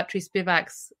of Gayatri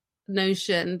Spivak's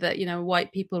notion that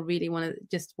white people really want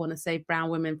to save brown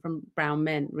women from brown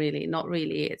men. Really, not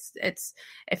really. It's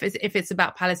if it's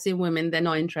about Palestinian women, they're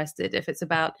not interested. If it's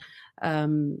about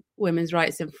women's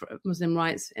rights and Muslim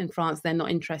rights in France, they're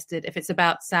not interested. If it's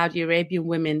about Saudi Arabian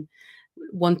women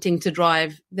wanting to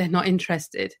drive, they're not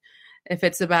interested. If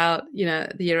it's about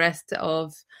the arrest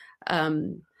of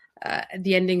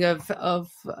the ending of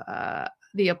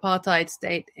the apartheid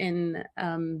state in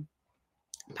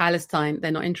Palestine,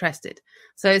 they're not interested.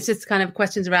 So it's just kind of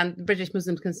questions around British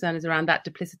Muslims' concern is around that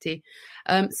duplicity.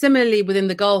 Similarly, within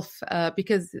the Gulf,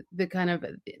 because the kind of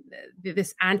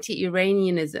this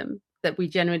anti-Iranianism that we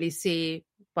generally see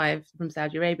from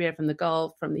Saudi Arabia, from the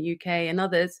Gulf, from the UK and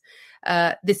others,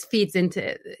 this feeds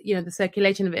into, the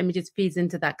circulation of images feeds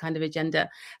into that kind of agenda.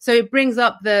 So it brings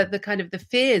up the kind of the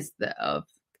fears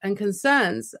and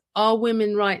concerns. Are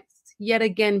women's rights yet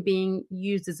again being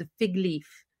used as a fig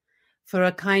leaf for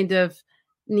a kind of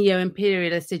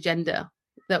neo-imperialist agenda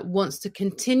that wants to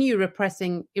continue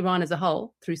repressing Iran as a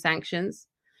whole through sanctions,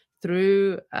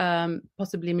 through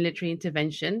possibly military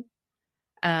intervention?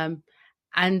 And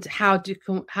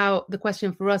the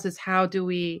question for us is,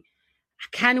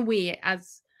 can we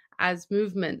as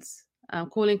movements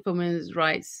calling for women's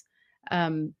rights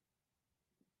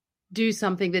do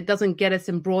something that doesn't get us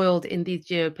embroiled in these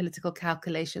geopolitical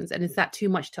calculations? And is that too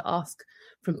much to ask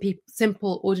from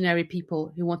simple, ordinary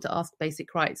people who want to ask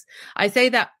basic rights? I say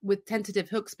that with tentative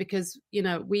hooks because,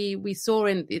 we saw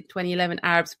in the 2011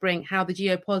 Arab Spring how the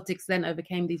geopolitics then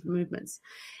overcame these movements.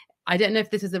 I don't know if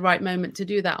this is the right moment to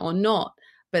do that or not,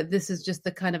 but this is just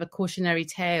the kind of a cautionary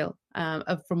tale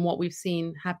from what we've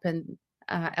seen happen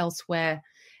elsewhere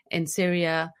in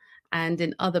Syria and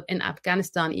in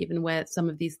Afghanistan, even, where some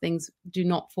of these things do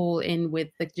not fall in with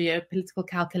the geopolitical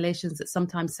calculations that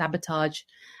sometimes sabotage,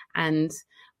 and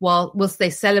whilst they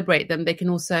celebrate them, they can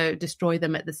also destroy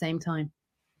them at the same time.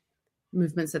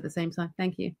 Movements at the same time.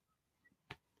 Thank you.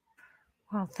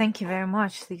 Well, thank you very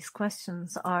much. These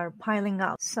questions are piling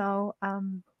up. So,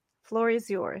 floor is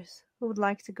yours. Who would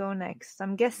like to go next?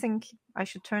 I'm guessing I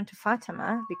should turn to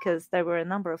Fatima because there were a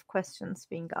number of questions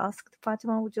being asked.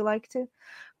 Fatima, would you like to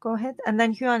go ahead? And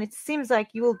then Huan, it seems like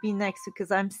you will be next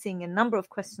because I'm seeing a number of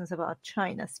questions about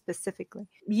China specifically.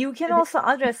 You can also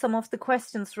address some of the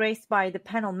questions raised by the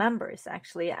panel members,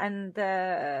 actually. And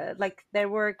like there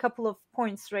were a couple of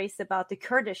points raised about the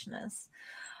Kurdishness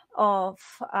of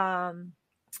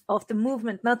the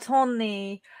movement, not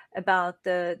only about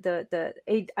the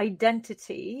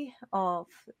identity of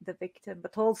the victim,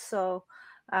 but also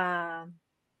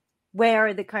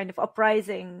where the kind of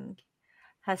uprising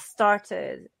has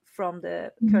started from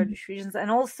the Kurdish regions, and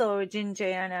also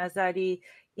Jinjay and Azadi,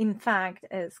 in fact,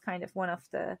 is kind of one of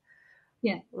the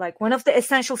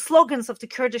essential slogans of the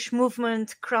Kurdish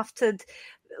movement, crafted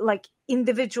like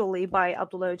individually by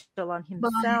Abdullah Öcalan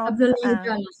himself.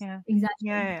 Exactly.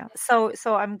 Yeah. So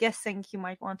I'm guessing you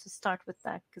might want to start with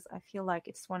that because I feel like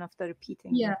it's one of the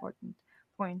repeating important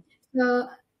points. So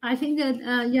I think that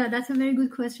that's a very good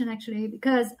question actually,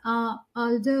 because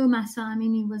although Mahsa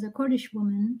Amini was a Kurdish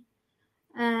woman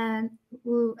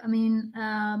who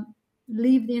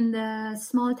lived in the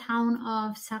small town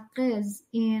of Saqqez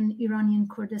in Iranian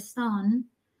Kurdistan.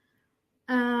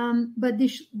 But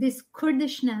this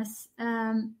Kurdishness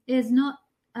is not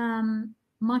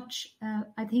much,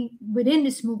 I think, within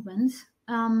this movement.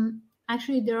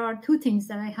 Actually, there are two things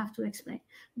that I have to explain.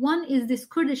 One is this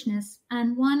Kurdishness,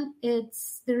 and one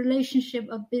it's the relationship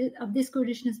of this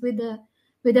Kurdishness with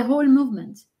the whole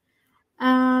movement.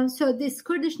 So this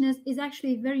Kurdishness is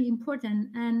actually very important,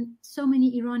 and so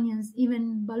many Iranians,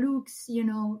 even Baluchs,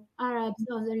 Arabs,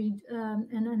 Azeri,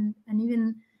 and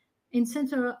even in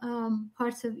central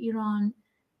parts of Iran,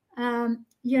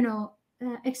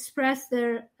 express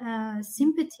their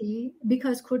sympathy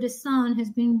because Kurdistan has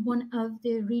been one of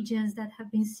the regions that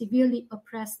have been severely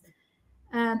oppressed,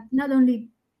 not only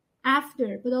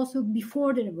after, but also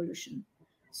before the revolution.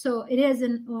 So it is a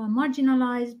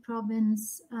marginalized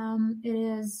province. It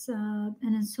is,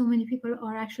 and so many people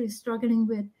are actually struggling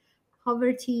with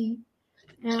poverty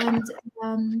and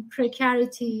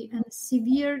precarity and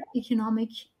severe economic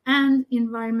and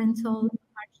environmental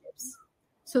hardships.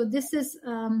 So this is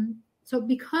so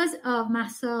because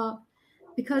Mahsa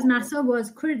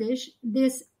was Kurdish,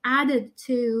 this added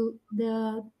to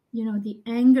the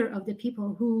anger of the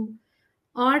people who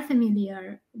are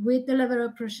familiar with the level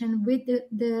of oppression, with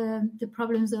the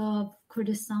problems of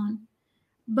Kurdistan.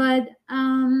 But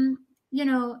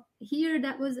here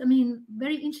that was,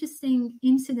 very interesting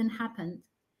incident happened.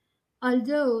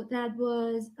 Although that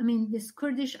was, this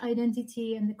Kurdish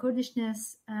identity and the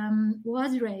Kurdishness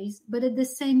was raised, but at the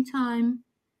same time,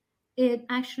 it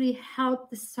actually helped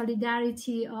the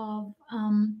solidarity of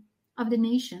the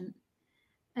nation.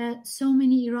 So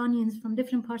many Iranians from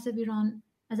different parts of Iran,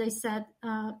 as I said,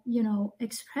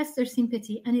 expressed their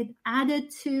sympathy, and it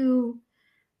added to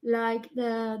like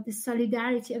the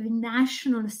solidarity of a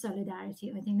national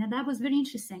solidarity. I think that was very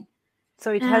interesting.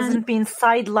 So it hasn't been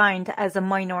sidelined as a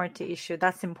minority issue.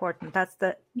 That's important. That's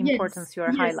the importance you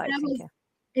are highlighting.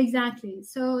 Exactly.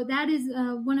 So that is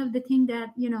one of the things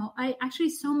that, I actually,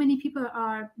 so many people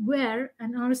are aware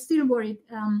and are still worried,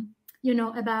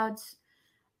 about,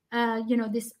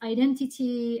 this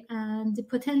identity and the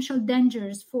potential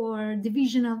dangers for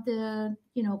division of the,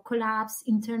 collapse,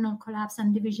 internal collapse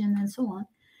and division and so on.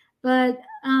 But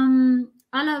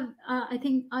I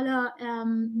think Allah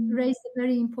raised a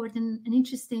very important and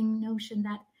interesting notion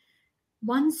that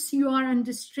once you are on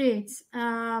the streets,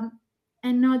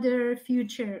 another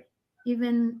future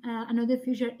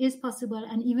is possible,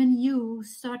 and even you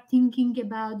start thinking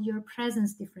about your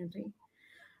presence differently,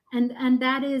 and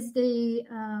that is the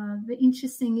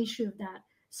interesting issue of that.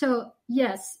 So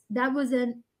yes, that was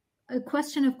a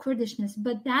question of Kurdishness,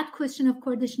 but that question of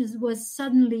Kurdishness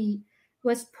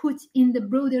was put in the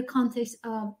broader context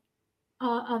of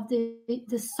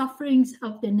the sufferings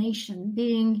of the nation,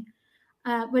 being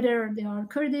whether they are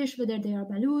Kurdish, whether they are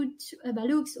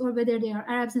Baluchs, or whether they are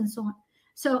Arabs, and so on.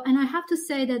 So, and I have to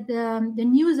say that the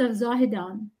news of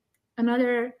Zahedan,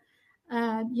 another,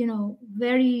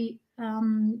 very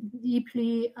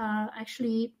deeply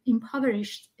actually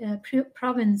impoverished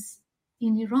province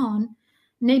in Iran,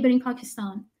 neighboring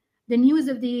Pakistan. The news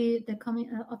of the coming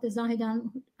of the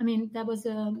Zahidan, I mean, that was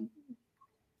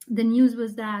the news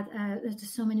was that there's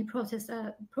just so many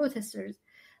protesters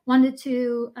wanted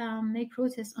to make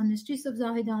protests on the streets of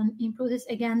Zahidan in protest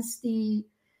against the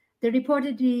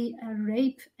reportedly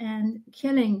rape and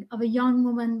killing of a young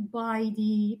woman by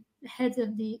the head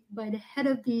of the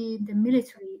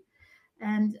military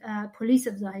and police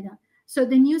of Zahidan. So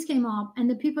the news came up and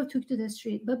the people took to the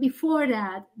street. But before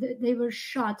that, they were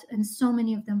shot and so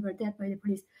many of them were dead by the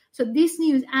police. So this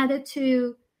news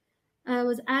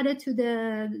was added to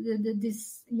the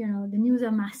news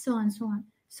of Mahsa and so on.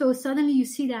 So suddenly you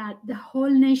see that the whole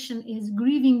nation is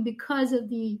grieving because of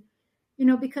being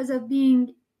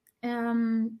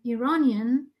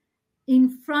Iranian in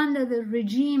front of a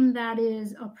regime that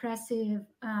is oppressive,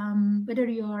 whether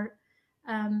you're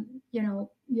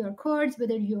Kurds,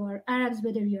 whether you're Arabs,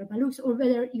 whether you're Baluchs, or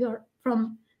whether you're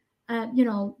from,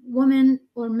 women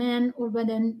or men, or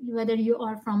whether you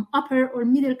are from upper or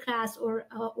middle class or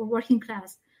working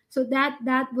class. So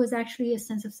that was actually a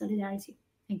sense of solidarity.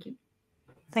 Thank you.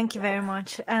 Thank you very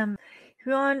much.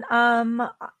 Huan,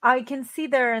 I can see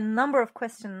there are a number of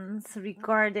questions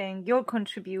regarding your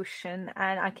contribution,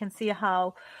 and I can see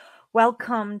how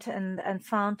welcomed and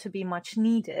found to be much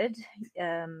needed.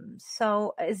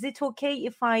 So is it okay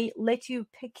if I let you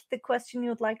pick the question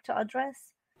you'd like to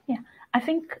address? Yeah, I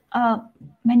think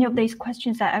many of these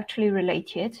questions are actually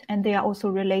related, and they are also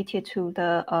related to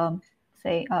the,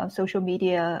 social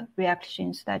media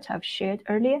reactions that I've shared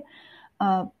earlier,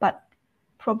 but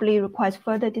probably requires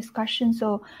further discussion.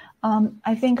 So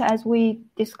I think as we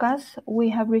discuss, we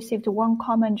have received one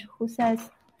comment who says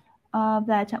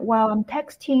that while I'm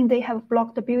texting, they have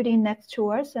blocked the building next to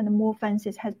us and more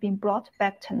fences has been brought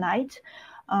back tonight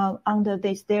under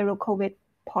the zero COVID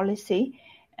policy.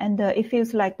 And it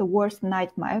feels like the worst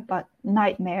nightmare, but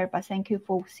thank you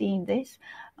for seeing this.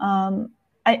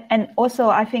 And also,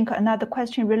 I think another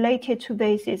question related to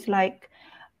this is like,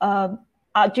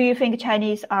 do you think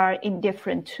Chinese are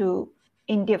indifferent to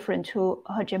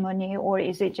hegemony, or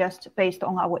is it just based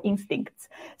on our instincts?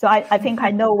 So I think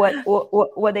I know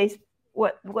what this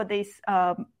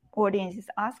audience is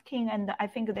asking, and I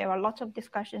think there are lots of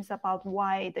discussions about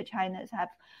why the Chinese have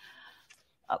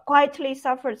quietly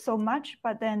suffered so much,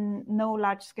 but then no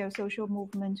large-scale social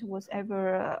movement was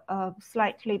ever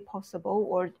slightly possible,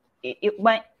 or it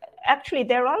might actually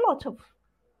there are a lot of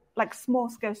like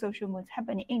small-scale social movements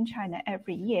happening in China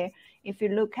every year. If you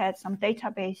look at some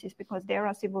databases, because there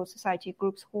are civil society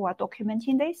groups who are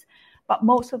documenting this, but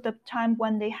most of the time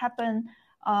when they happen,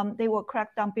 they will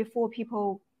crack down before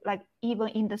people, like even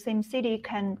in the same city,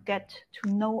 can get to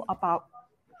know about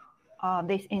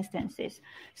these instances.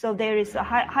 So there is a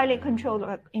highly controlled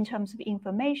in terms of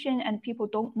information, and people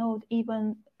don't know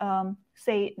even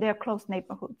say their close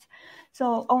neighborhoods.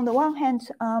 So on the one hand,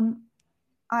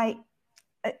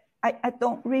 I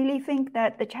don't really think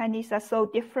that the Chinese are so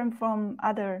different from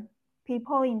other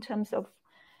people in terms of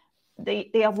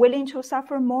they are willing to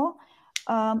suffer more.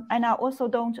 And I also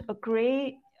don't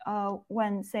agree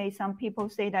when some people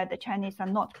say that the Chinese are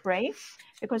not brave,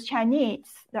 because Chinese,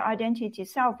 the identity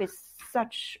itself is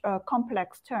such a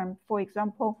complex term. For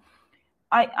example,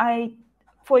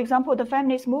 the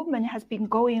feminist movement has been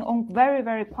going on very,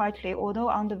 very quietly, although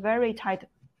under very tight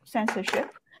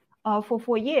censorship. For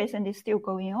 4 years, and it's still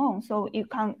going on. So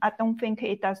I don't think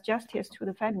it does justice to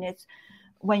the feminists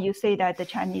when you say that the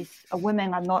Chinese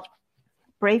women are not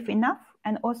brave enough.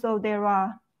 And also there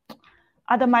are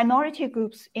other minority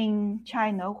groups in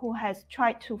China who has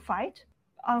tried to fight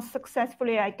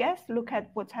unsuccessfully, I guess. Look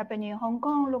at what's happening in Hong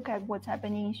Kong, look at what's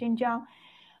happening in Xinjiang.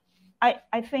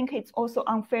 I think it's also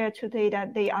unfair to say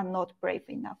that they are not brave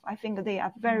enough. I think they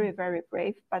are very, very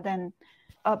brave, but then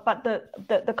but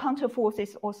the counterforce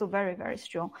is also very, very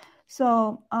strong.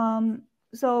 So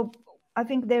I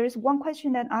think there is one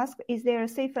question that asks, is there a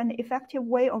safe and effective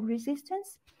way of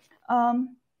resistance?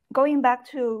 Going back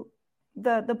to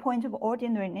the point of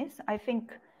ordinariness, I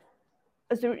think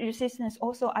the resistance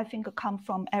also, I think, comes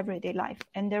from everyday life.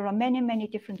 And there are many, many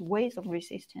different ways of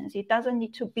resistance. It doesn't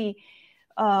need to be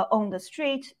on the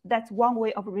street. That's one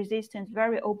way of resistance,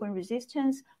 very open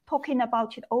resistance. Talking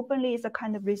about it openly is a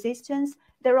kind of resistance.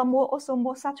 There are also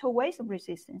more subtle ways of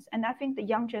resistance. And I think the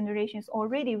young generation is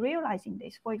already realizing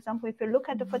this. For example, if you look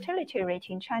at the fertility rate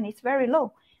in China, it's very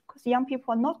low because young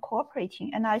people are not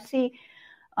cooperating. And I see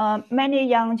many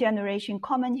young generation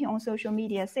commenting on social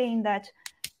media saying that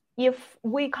if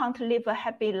we can't live a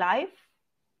happy life,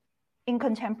 in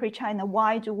contemporary China,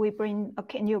 why do we bring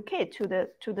a new kid to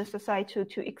the society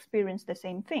to experience the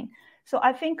same thing? So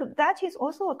I think that is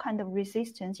also a kind of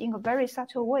resistance in a very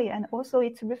subtle way, and also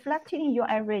it's reflected in your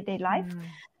everyday life.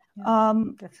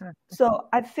 So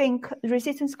I think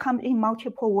resistance comes in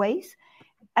multiple ways,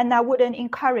 and I wouldn't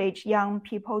encourage young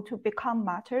people to become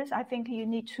martyrs. I think you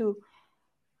need to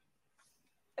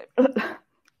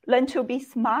learn to be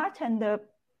smart and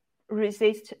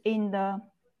resist in the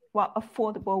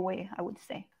affordable way, I would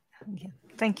say. Yeah.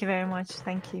 Thank you very much.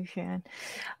 Thank you, Xuan.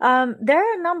 There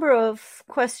are a number of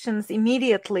questions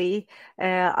immediately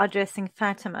addressing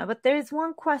Fatima, but there is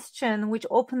one question which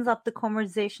opens up the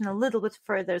conversation a little bit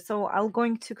further. So I'm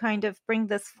going to kind of bring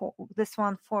this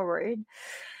one forward.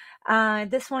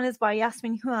 This one is by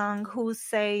Yasmin Huang, who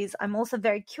says, I'm also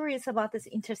very curious about this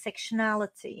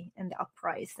intersectionality in the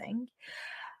uprising.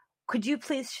 Could you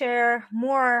please share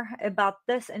more about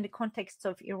this in the context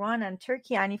of Iran and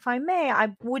Turkey? And if I may,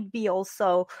 I would be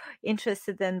also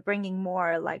interested in bringing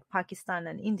more like Pakistan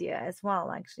and India as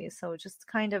well, actually. So just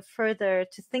kind of further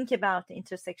to think about the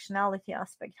intersectionality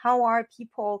aspect. How are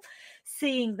people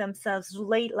seeing themselves,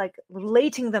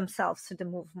 relating themselves to the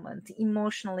movement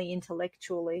emotionally,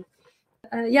 intellectually?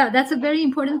 Yeah, that's a very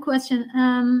important question.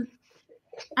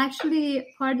 Actually,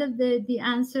 part of the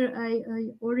answer I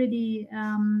already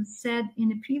said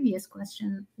in a previous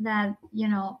question, that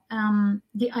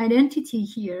the identity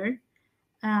here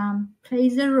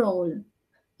plays a role.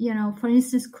 For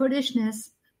instance,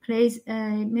 Kurdishness plays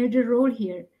a major role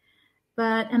here.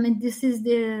 But I mean, this is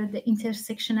the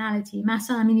intersectionality.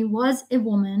 Mahsa Amini was a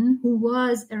woman who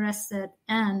was arrested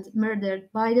and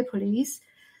murdered by the police,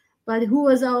 but who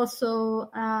was also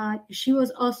she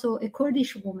was also a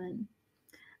Kurdish woman.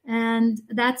 And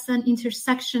that's an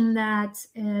intersection that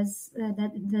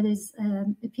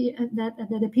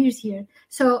appears here.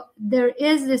 So there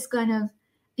is this kind of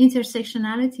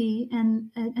intersectionality,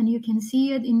 and you can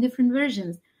see it in different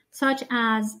versions, such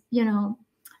as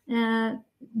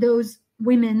those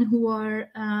women who are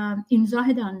in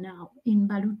Zahedan now, in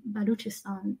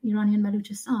Baluchistan, Iranian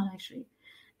Baluchistan, actually.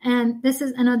 And this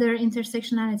is another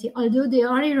intersectionality. Although they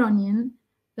are Iranian,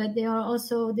 but they are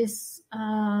also this.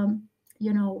 They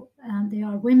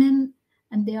are women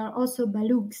and they are also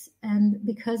Baluchs. And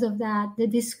because of that, the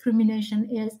discrimination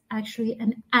is actually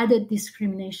an added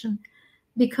discrimination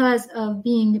because of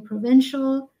being a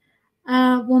provincial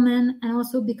woman and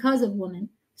also because of women.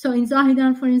 So in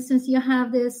Zahedan, for instance, you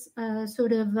have this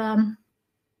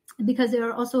because there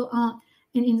are also,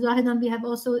 in Zahedan, we have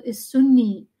also a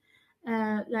Sunni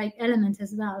element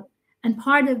as well. And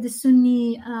part of the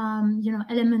Sunni,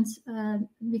 elements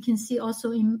we can see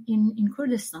also in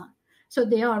Kurdistan. So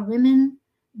they are women,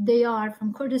 they are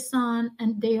from Kurdistan,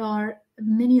 and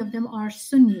many of them are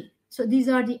Sunni. So these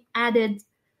are the added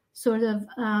sort of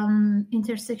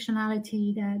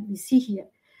intersectionality that we see here.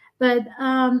 But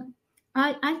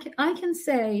I can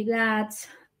say that,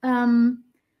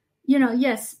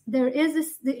 yes, there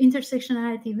is the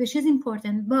intersectionality, which is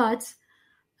important, but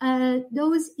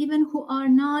those even who are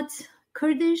not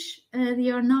Kurdish,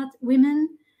 they are not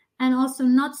women, and also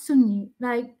not Sunni,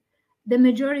 like the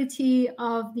majority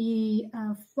of the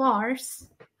Fars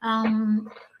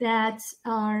that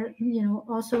are,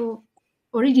 also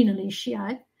originally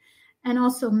Shiite, and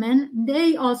also men,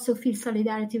 they also feel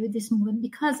solidarity with this movement,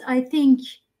 because I think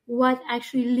what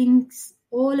actually links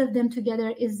all of them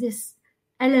together is this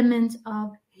element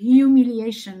of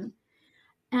humiliation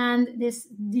and this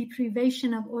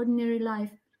deprivation of ordinary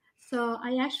life. So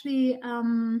I actually,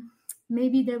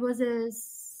 maybe there was a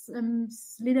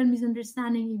little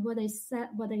misunderstanding in what I said,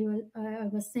 what I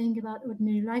was saying about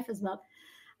ordinary life as well.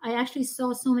 I actually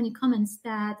saw so many comments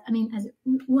that, as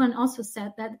one also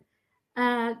said, that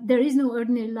there is no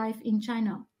ordinary life in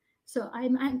China. So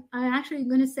I'm actually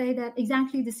going to say that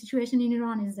exactly the situation in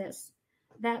Iran is this,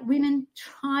 that women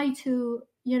try to,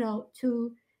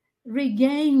 to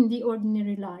regain the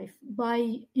ordinary life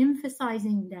by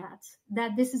emphasizing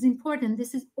that this is important.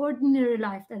 This is ordinary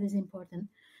life that is important.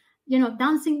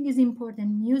 Dancing is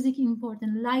important, music is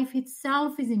important, life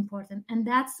itself is important. And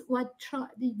that's what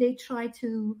they try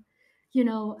to,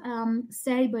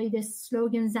 say by this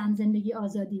slogan, Zan Zindagi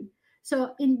Azadi.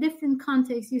 So in different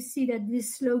contexts, you see that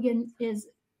this slogan is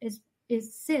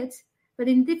sit, but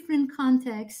in different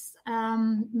contexts,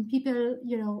 people,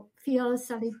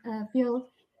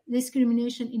 feel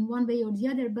discrimination in one way or the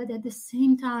other, but at the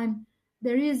same time,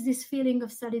 there is this feeling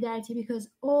of solidarity, because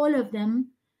all of them,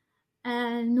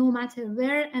 no matter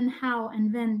where and how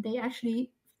and when, they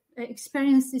actually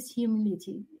experience this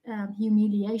humiliation,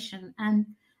 and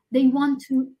they want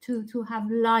to have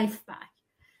life back.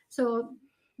 So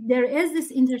there is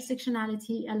this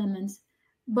intersectionality element,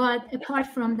 but apart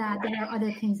from that, there are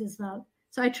other things as well.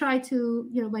 So I try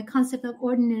to, by concept of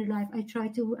ordinary life, I try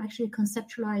to actually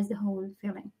conceptualize the whole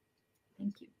feeling.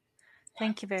 Thank you.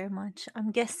 Thank you very much.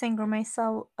 I'm guessing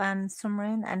Rumeysa and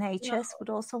Sumrin and HS would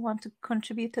also want to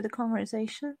contribute to the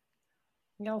conversation.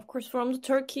 Yeah, of course, from the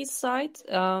Turkey side,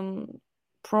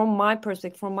 from my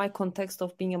perspective, from my context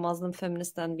of being a Muslim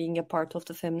feminist and being a part of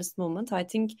the feminist movement, I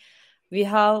think we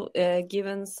have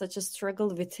given such a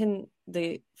struggle within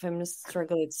the feminist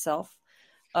struggle itself.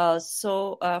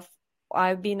 So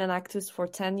I've been an activist for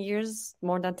 10 years,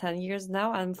 more than 10 years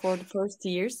now. And for the first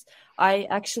years, I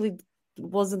actually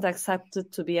wasn't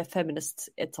accepted to be a feminist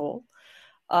at all.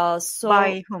 So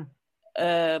by whom?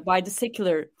 By the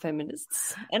secular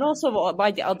feminists and also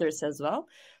by the others as well.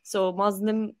 So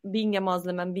being a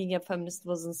Muslim and being a feminist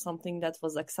wasn't something that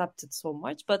was accepted so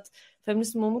much. But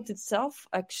feminist movement itself,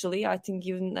 actually, I think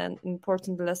given an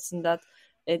important lesson that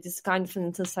this kind of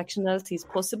intersectionality is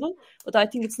possible. But I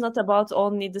think it's not about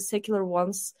only the secular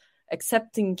ones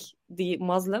accepting the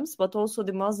Muslims, but also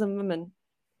the Muslim women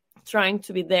trying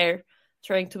to be there,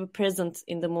 trying to be present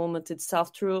in the moment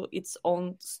itself through its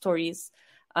own stories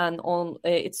and on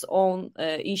its own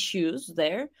issues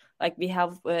there. Like we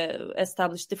have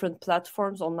established different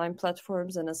platforms, online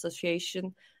platforms and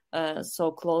association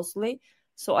so closely.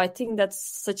 So I think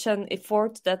that's such an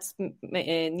effort that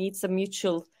needs a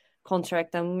mutual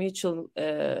contract and mutual,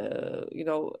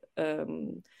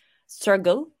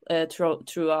 struggle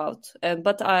throughout.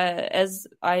 But as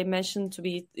I mentioned,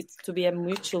 it's to be a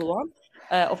mutual one.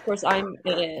 Of course, I'm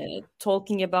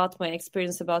talking about my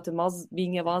experience about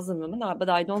being a Muslim woman, but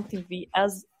I don't think we,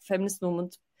 as feminist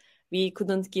movement, we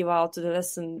couldn't give out the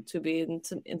lesson to be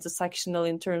intersectional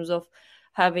in terms of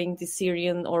having the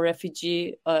Syrian or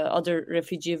other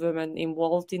refugee women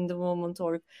involved in the movement,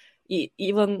 or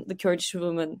even the Kurdish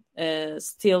women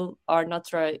still are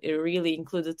not really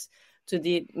included to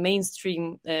the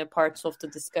mainstream parts of the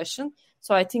discussion.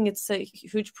 So I think it's a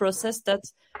huge process that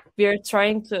we are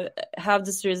trying to have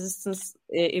this resistance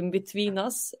in between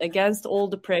us against all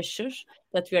the pressure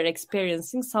that we are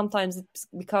experiencing. Sometimes it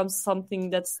becomes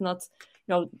something that's not,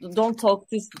 don't talk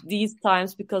these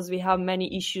times because we have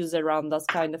many issues around us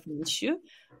kind of an issue.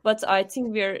 But I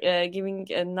think we are giving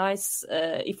a nice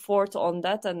effort on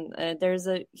that. And there's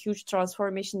a huge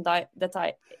transformation that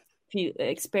I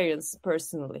experience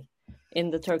personally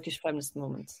in the Turkish feminist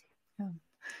movement. Yeah.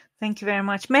 Thank you very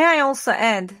much. May I also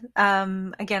add,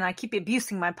 again, I keep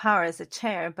abusing my power as a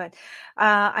chair, but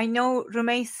I know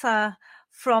Rumeysa,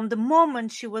 from the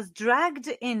moment she was dragged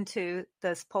into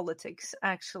this politics,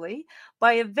 actually,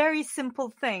 by a very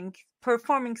simple thing,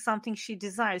 performing something she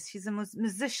desires. She's a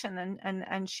musician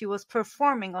and she was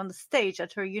performing on the stage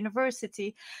at her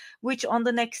university, which on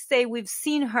the next day we've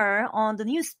seen her on the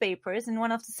newspapers, in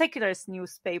one of the secularist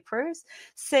newspapers,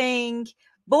 saying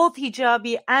both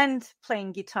hijabi and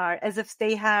playing guitar, as if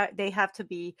they have to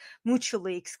be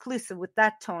mutually exclusive, with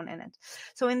that tone in it.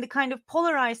 So in the kind of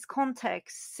polarized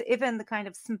context, even the kind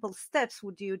of simple steps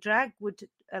the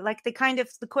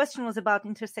question was about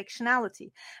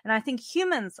intersectionality. And I think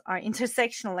humans are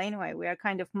intersectional anyway. We are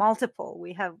kind of multiple.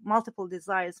 We have multiple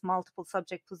desires, multiple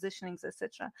subject positionings,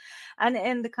 etc. And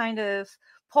in the kind of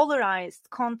polarized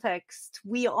context,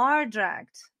 we are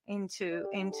dragged into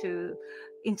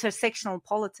intersectional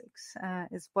politics,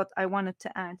 is what I wanted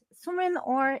to add. Sumrin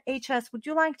or HS, would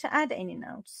you like to add any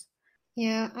notes?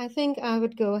 Yeah, I think I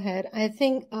would go ahead. I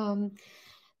think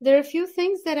there are a few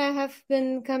things that I have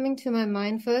been coming to my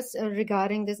mind first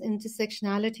regarding this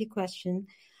intersectionality question.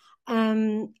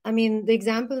 I mean, the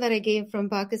example that I gave from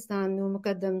Pakistan, Noor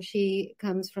Muqaddam, she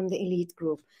comes from the elite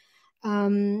group.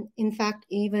 In fact,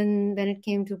 even when it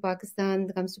comes to Pakistan,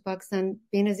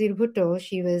 Benazir Bhutto,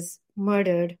 she was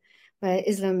murdered by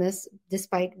Islamists,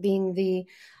 despite being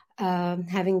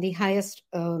having the highest,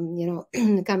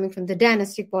 coming from the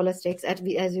dynastic politics,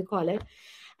 as you call it.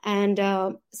 And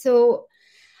so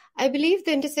I believe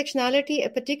the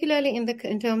intersectionality, particularly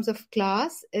in terms of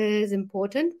class, is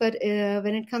important. But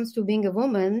when it comes to being a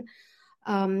woman,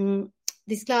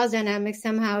 these class dynamics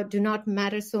somehow do not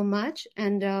matter so much,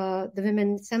 and the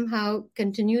women somehow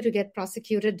continue to get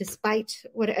prosecuted despite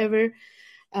whatever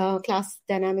class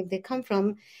dynamic they come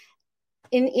from.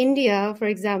 In India, for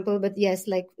example, but yes,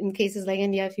 like in cases like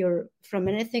India, if you're from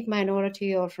an ethnic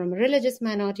minority or from a religious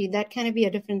minority, that can be a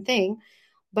different thing.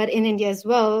 But in India as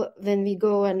well, when we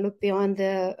go and look beyond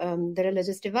the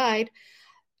religious divide,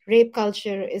 rape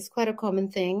culture is quite a common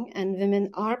thing, and women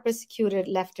are persecuted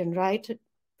left and right,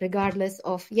 regardless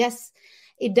of, yes,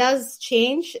 it does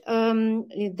change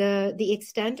the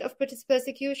extent of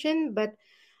persecution, but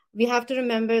we have to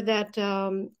remember that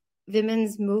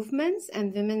women's movements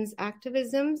and women's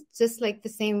activism, just like the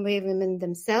same way women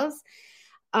themselves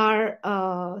are,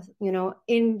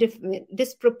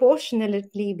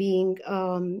 disproportionately being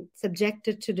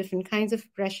subjected to different kinds of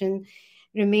oppression,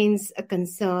 remains a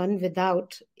concern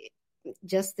without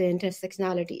just the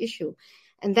intersectionality issue.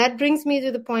 And that brings me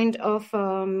to the point of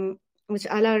which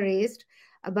Ala raised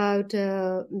about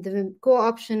the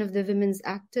co-option of the women's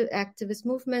activist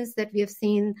movements that we have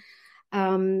seen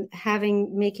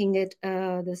making it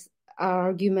this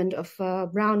argument of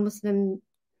brown Muslim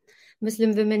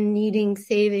women needing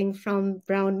saving from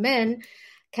brown men,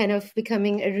 kind of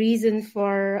becoming a reason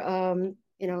for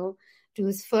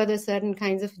to further certain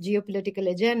kinds of geopolitical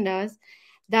agendas.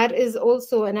 That is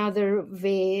also another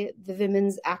way the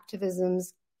women's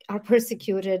activisms are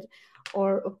persecuted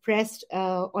or oppressed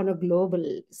on a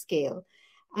global scale.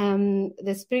 I've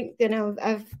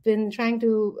been trying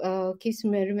to keep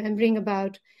remembering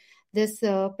about this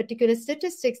particular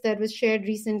statistics that was shared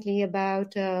recently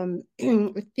about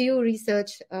with Pew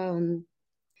Research.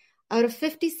 Out of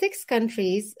 56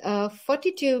 countries,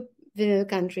 42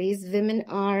 countries, women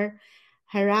are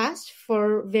harassed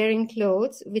for wearing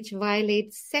clothes which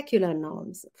violate secular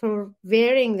norms, for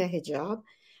wearing the hijab,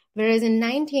 whereas in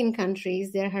 19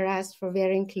 countries, they're harassed for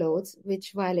wearing clothes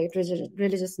which violate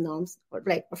religious norms, or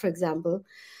like, for example,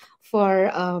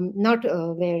 for not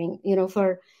wearing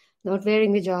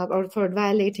hijab, or for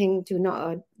violating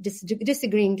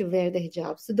disagreeing to wear the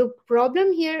hijab. So the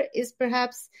problem here is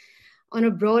perhaps on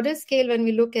a broader scale. When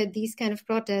we look at these kind of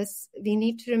protests, we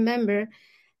need to remember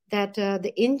that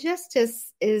the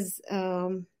injustice is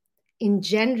in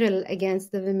general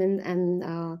against the women,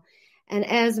 and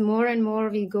as more and more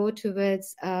we go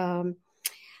towards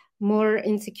more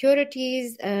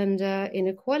insecurities and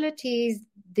inequalities,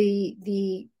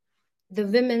 the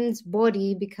women's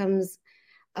body becomes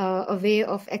a way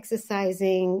of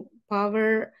exercising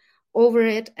power over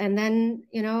it, and then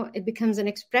it becomes an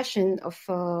expression of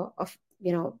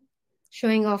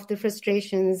showing off the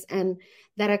frustrations and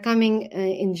that are coming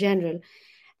in general.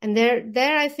 And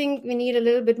there I think we need a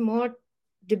little bit more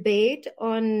debate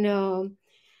on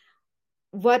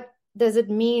what does it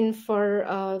mean for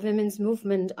women's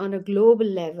movement on a global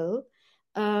level,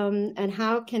 and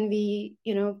how can we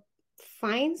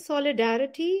find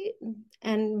solidarity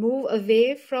and move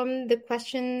away from the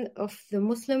question of the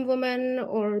Muslim woman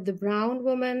or the brown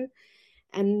woman,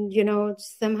 and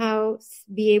somehow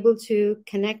be able to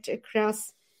connect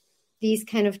across these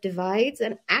kind of divides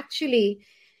and actually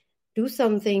do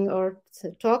something or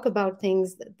talk about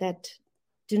things that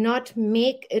do not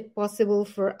make it possible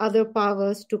for other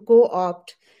powers to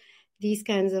co-opt these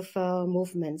kinds of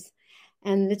movements.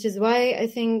 And which is why I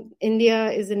think India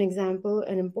is an example,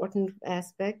 an important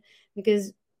aspect,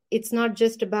 because it's not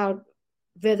just about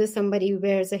whether somebody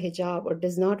wears a hijab or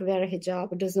does not wear a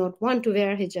hijab or does not want to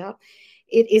wear a hijab.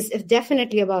 It is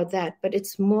definitely about that, but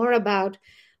it's more about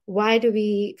why do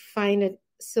we find it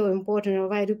so important, or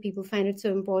why do people find it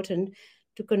so important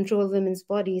to control women's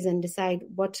bodies and decide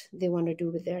what they want to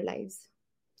do with their lives.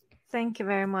 Thank you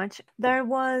very much. There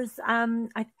was,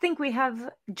 I think we have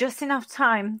just enough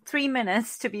time, 3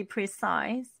 minutes to be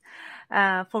precise,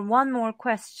 for one more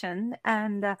question.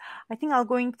 And I think I'm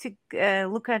going to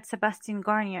look at Sebastian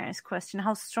Garnier's question.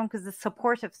 How strong is the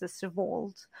support of this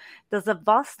revolt? Does a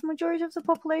vast majority of the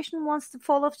population wants to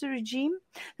fall off the regime?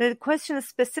 The question is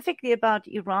specifically about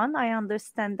Iran. I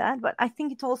understand that, but I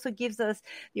think it also gives us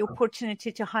the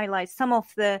opportunity to highlight some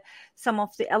of the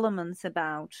elements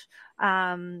about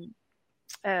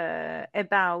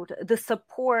the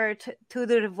support to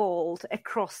the revolt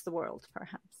across the world,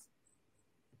 perhaps.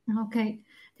 Okay,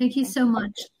 thank you so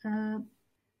much.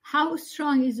 How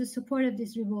strong is the support of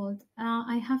this revolt?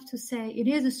 I have to say it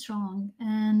is strong,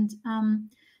 and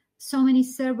so many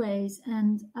surveys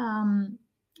and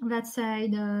let's say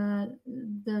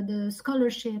the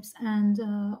scholarships and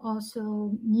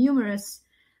also numerous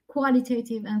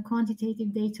qualitative and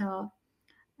quantitative data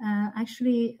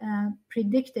actually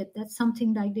predicted that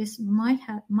something like this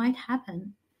might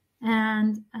happen.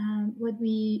 And what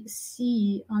we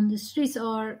see on the streets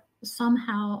are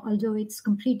somehow, although it's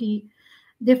completely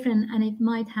different and it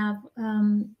might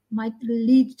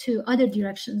lead to other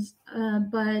directions,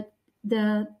 but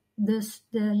the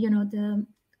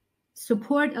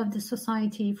support of the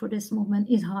society for this movement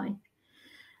is high.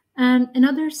 And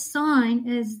another sign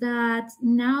is that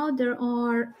now there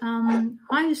are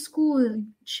high school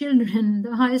children,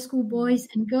 the high school boys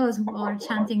and girls who are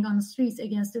chanting on the streets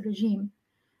against the regime.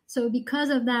 So because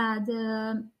of that,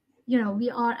 we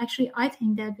are actually, I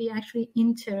think that we actually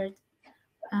entered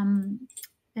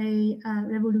a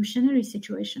revolutionary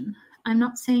situation. I'm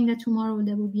not saying that tomorrow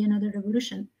there will be another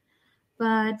revolution,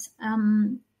 but I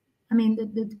mean,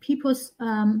 the people's,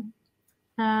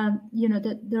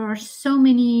 that there are so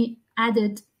many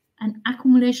added an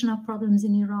accumulation of problems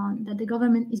in Iran that the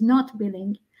government is not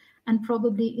willing and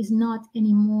probably is not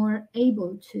anymore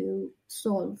able to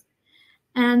solve.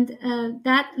 And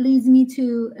that leads me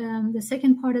to the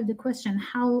second part of the question: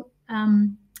 how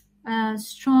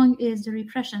strong is the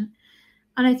repression?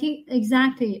 And I think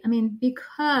exactly, I mean,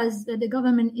 because the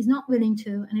government is not willing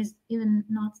to, and is even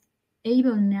not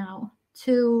able now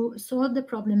to solve the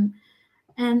problem,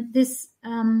 and this,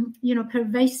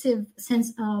 pervasive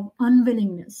sense of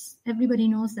unwillingness, everybody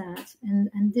knows that,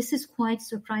 and this is quite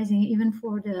surprising, even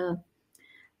for the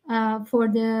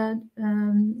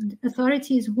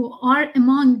authorities who are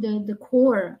among the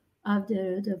core of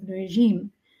the regime.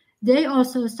 They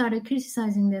also started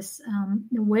criticizing this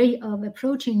the way of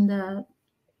approaching the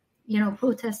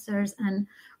protesters, and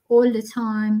all the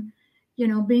time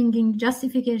bringing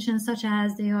justifications such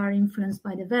as they are influenced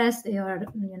by the West, they are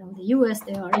the US,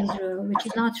 they are Israel, which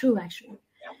is not true actually.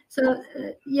 So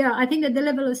I think that the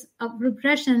level of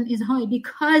repression is high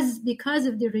because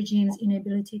of the regime's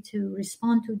inability to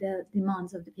respond to the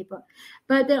demands of the people.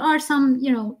 But there are some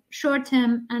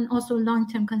short-term and also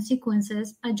long-term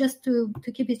consequences. Just to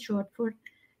keep it short, for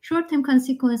short-term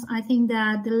consequence, I think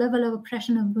that the level of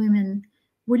oppression of women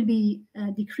will be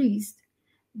decreased.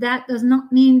 That does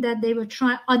not mean that they will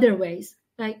try other ways,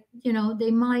 like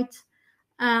they might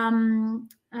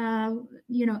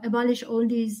abolish all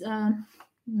these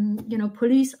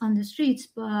police on the streets,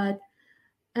 but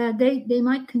they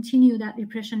might continue that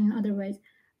repression in other ways.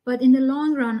 But in the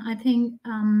long run, I think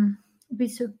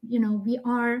we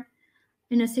are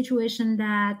in a situation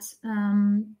that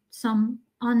some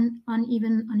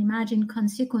uneven, unimagined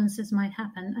consequences might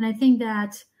happen, and I think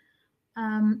that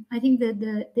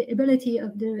the inability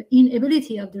of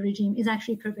the regime is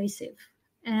actually pervasive,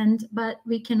 but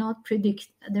we cannot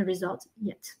predict the result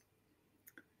yet.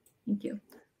 Thank you.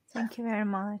 Thank you very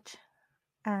much.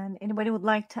 And anybody would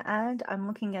like to add? I'm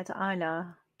looking at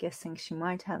Ayla, guessing she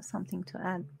might have something to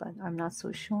add, but I'm not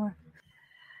so sure.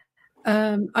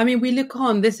 I mean, we look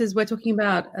on. We're talking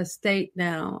about a state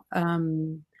now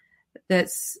that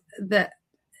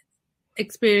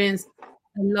experienced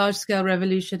a large-scale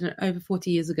revolution over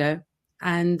 40 years ago,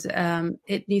 and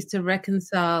it needs to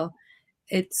reconcile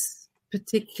its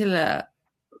particular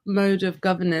mode of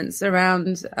governance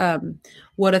around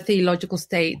what a theological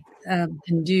state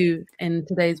can do in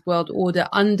today's world order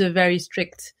under very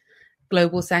strict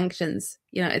global sanctions.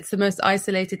 It's the most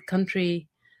isolated country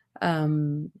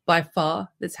by far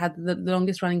that's had the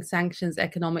longest running sanctions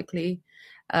economically.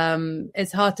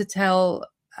 It's hard to tell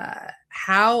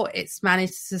how it's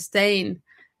managed to sustain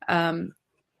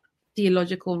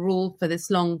theological rule for this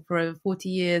long, for over 40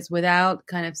 years, without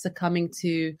kind of succumbing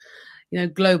to,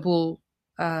 global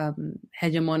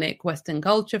hegemonic Western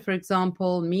culture, for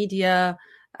example, media,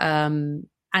 and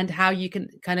how you can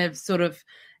kind of sort of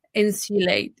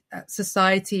insulate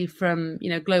society from,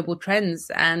 global trends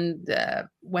and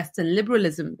Western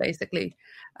liberalism, basically.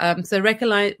 So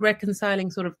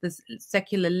reconciling sort of this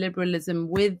secular liberalism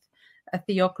with a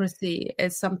theocracy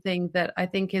is something that I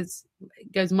think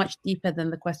goes much deeper than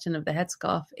the question of the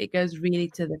headscarf. It goes really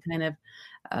to the kind of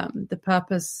the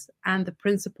purpose and the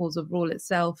principles of rule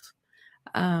itself.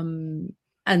 And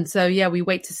so, we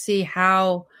wait to see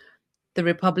how the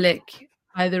Republic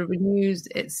either renews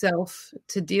itself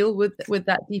to deal with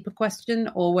that deeper question,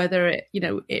 or whether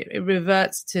it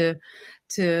reverts to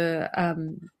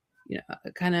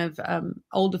kind of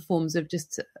older forms of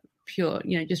just pure,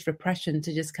 just repression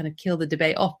to just kind of kill the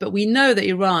debate off. But we know that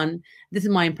Iran, this is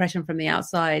my impression from the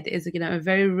outside, is a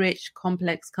very rich,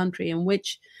 complex country in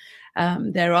which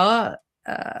there are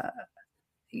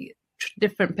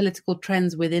different political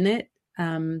trends within it.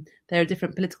 There are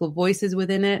different political voices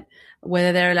within it,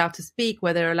 whether they're allowed to speak,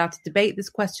 whether they're allowed to debate this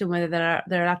question, whether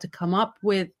they're allowed to come up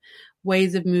with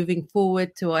ways of moving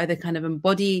forward to either kind of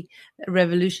embody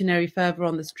revolutionary fervor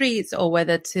on the streets, or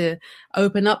whether to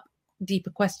open up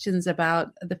deeper questions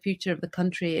about the future of the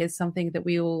country, is something that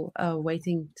we all are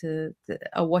watching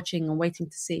and waiting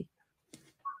to see.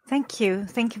 Thank you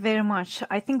very much.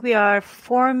 I think we are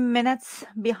 4 minutes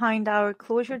behind our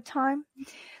closure time.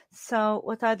 So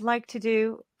what I'd like to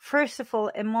do, first of all,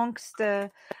 amongst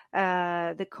the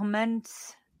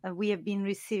comments we have been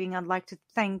receiving, I'd like to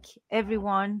thank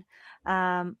everyone.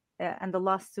 And the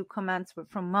last 2 comments were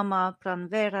from Mama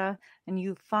Pranvera and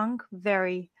Yu Fang,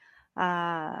 very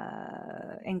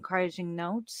encouraging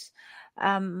notes.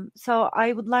 So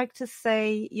I would like to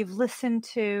say you've listened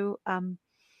to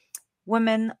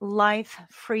Women, Life,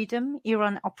 Freedom,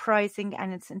 Iran Uprising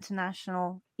and its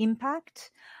International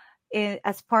Impact,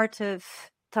 as part of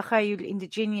Takhayul,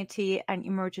 Indigeneity and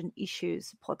Emergent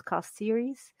Issues podcast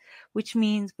series, which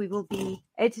means we will be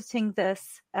editing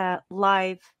this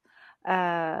live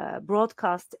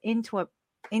broadcast into a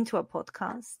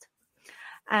podcast.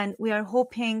 And we are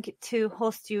hoping to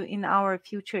host you in our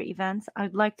future events.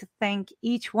 I'd like to thank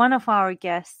each one of our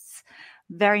guests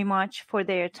very much for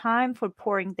their time, for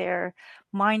pouring their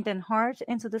mind and heart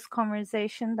into this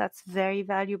conversation. That's very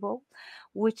valuable,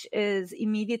 which is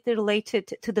immediately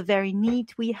related to the very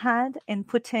need we had in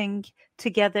putting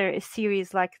together a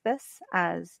series like this.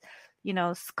 As you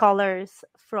know, scholars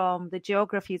from the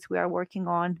geographies we are working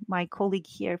on, my colleague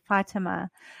here, Fatima,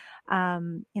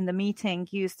 in the meeting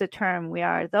used the term, we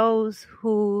are those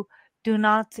who do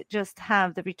not just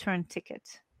have the return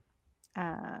ticket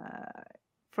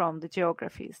from the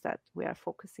geographies that we are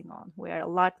focusing on. We are a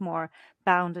lot more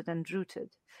bounded and rooted,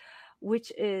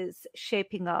 which is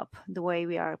shaping up the way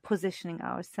we are positioning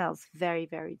ourselves very,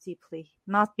 very deeply,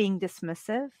 not being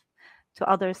dismissive to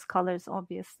other scholars,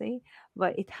 obviously,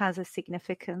 but it has a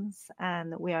significance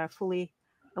and we are fully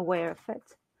aware of it.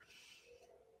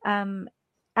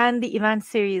 And the event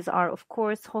series are, of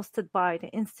course, hosted by the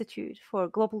Institute for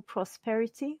Global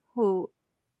Prosperity, who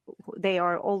they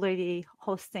are already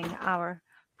hosting our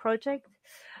project.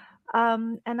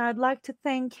 And I'd like to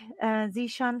thank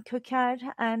Zishan Köker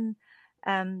and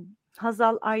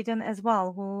Hazal Aydın as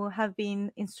well, who have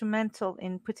been instrumental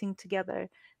in putting together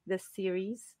this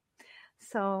series.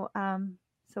 So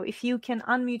if you can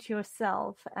unmute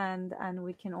yourself and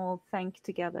we can all thank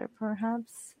together,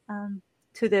 perhaps,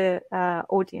 to the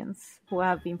audience who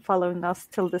have been following us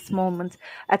till this moment.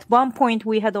 At one point,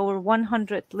 we had over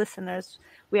 100 listeners.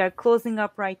 We are closing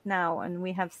up right now, and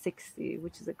we have 60,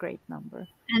 which is a great number.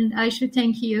 And I should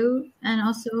thank you, and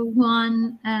also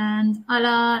Juan, and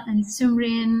Ala, and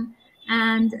Sumrin,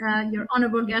 and your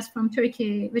honorable guest from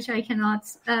Turkey, which I cannot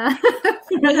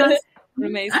pronounce.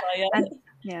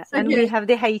 And we have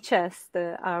the HS,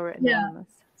 our anonymous.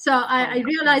 So I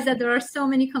realize that there are so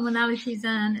many commonalities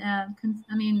and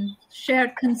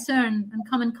shared concern and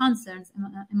common concerns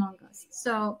among us.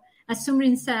 So as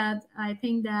Sumrin said, I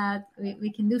think that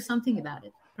we can do something about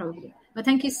it, probably. But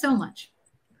thank you so much.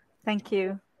 Thank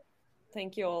you.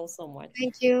 Thank you all so much.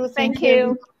 Thank you. Thank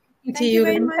you. Thank you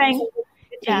very much.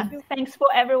 Thanks for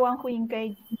everyone who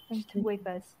engaged with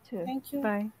us too. Thank you.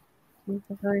 Bye.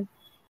 Bye.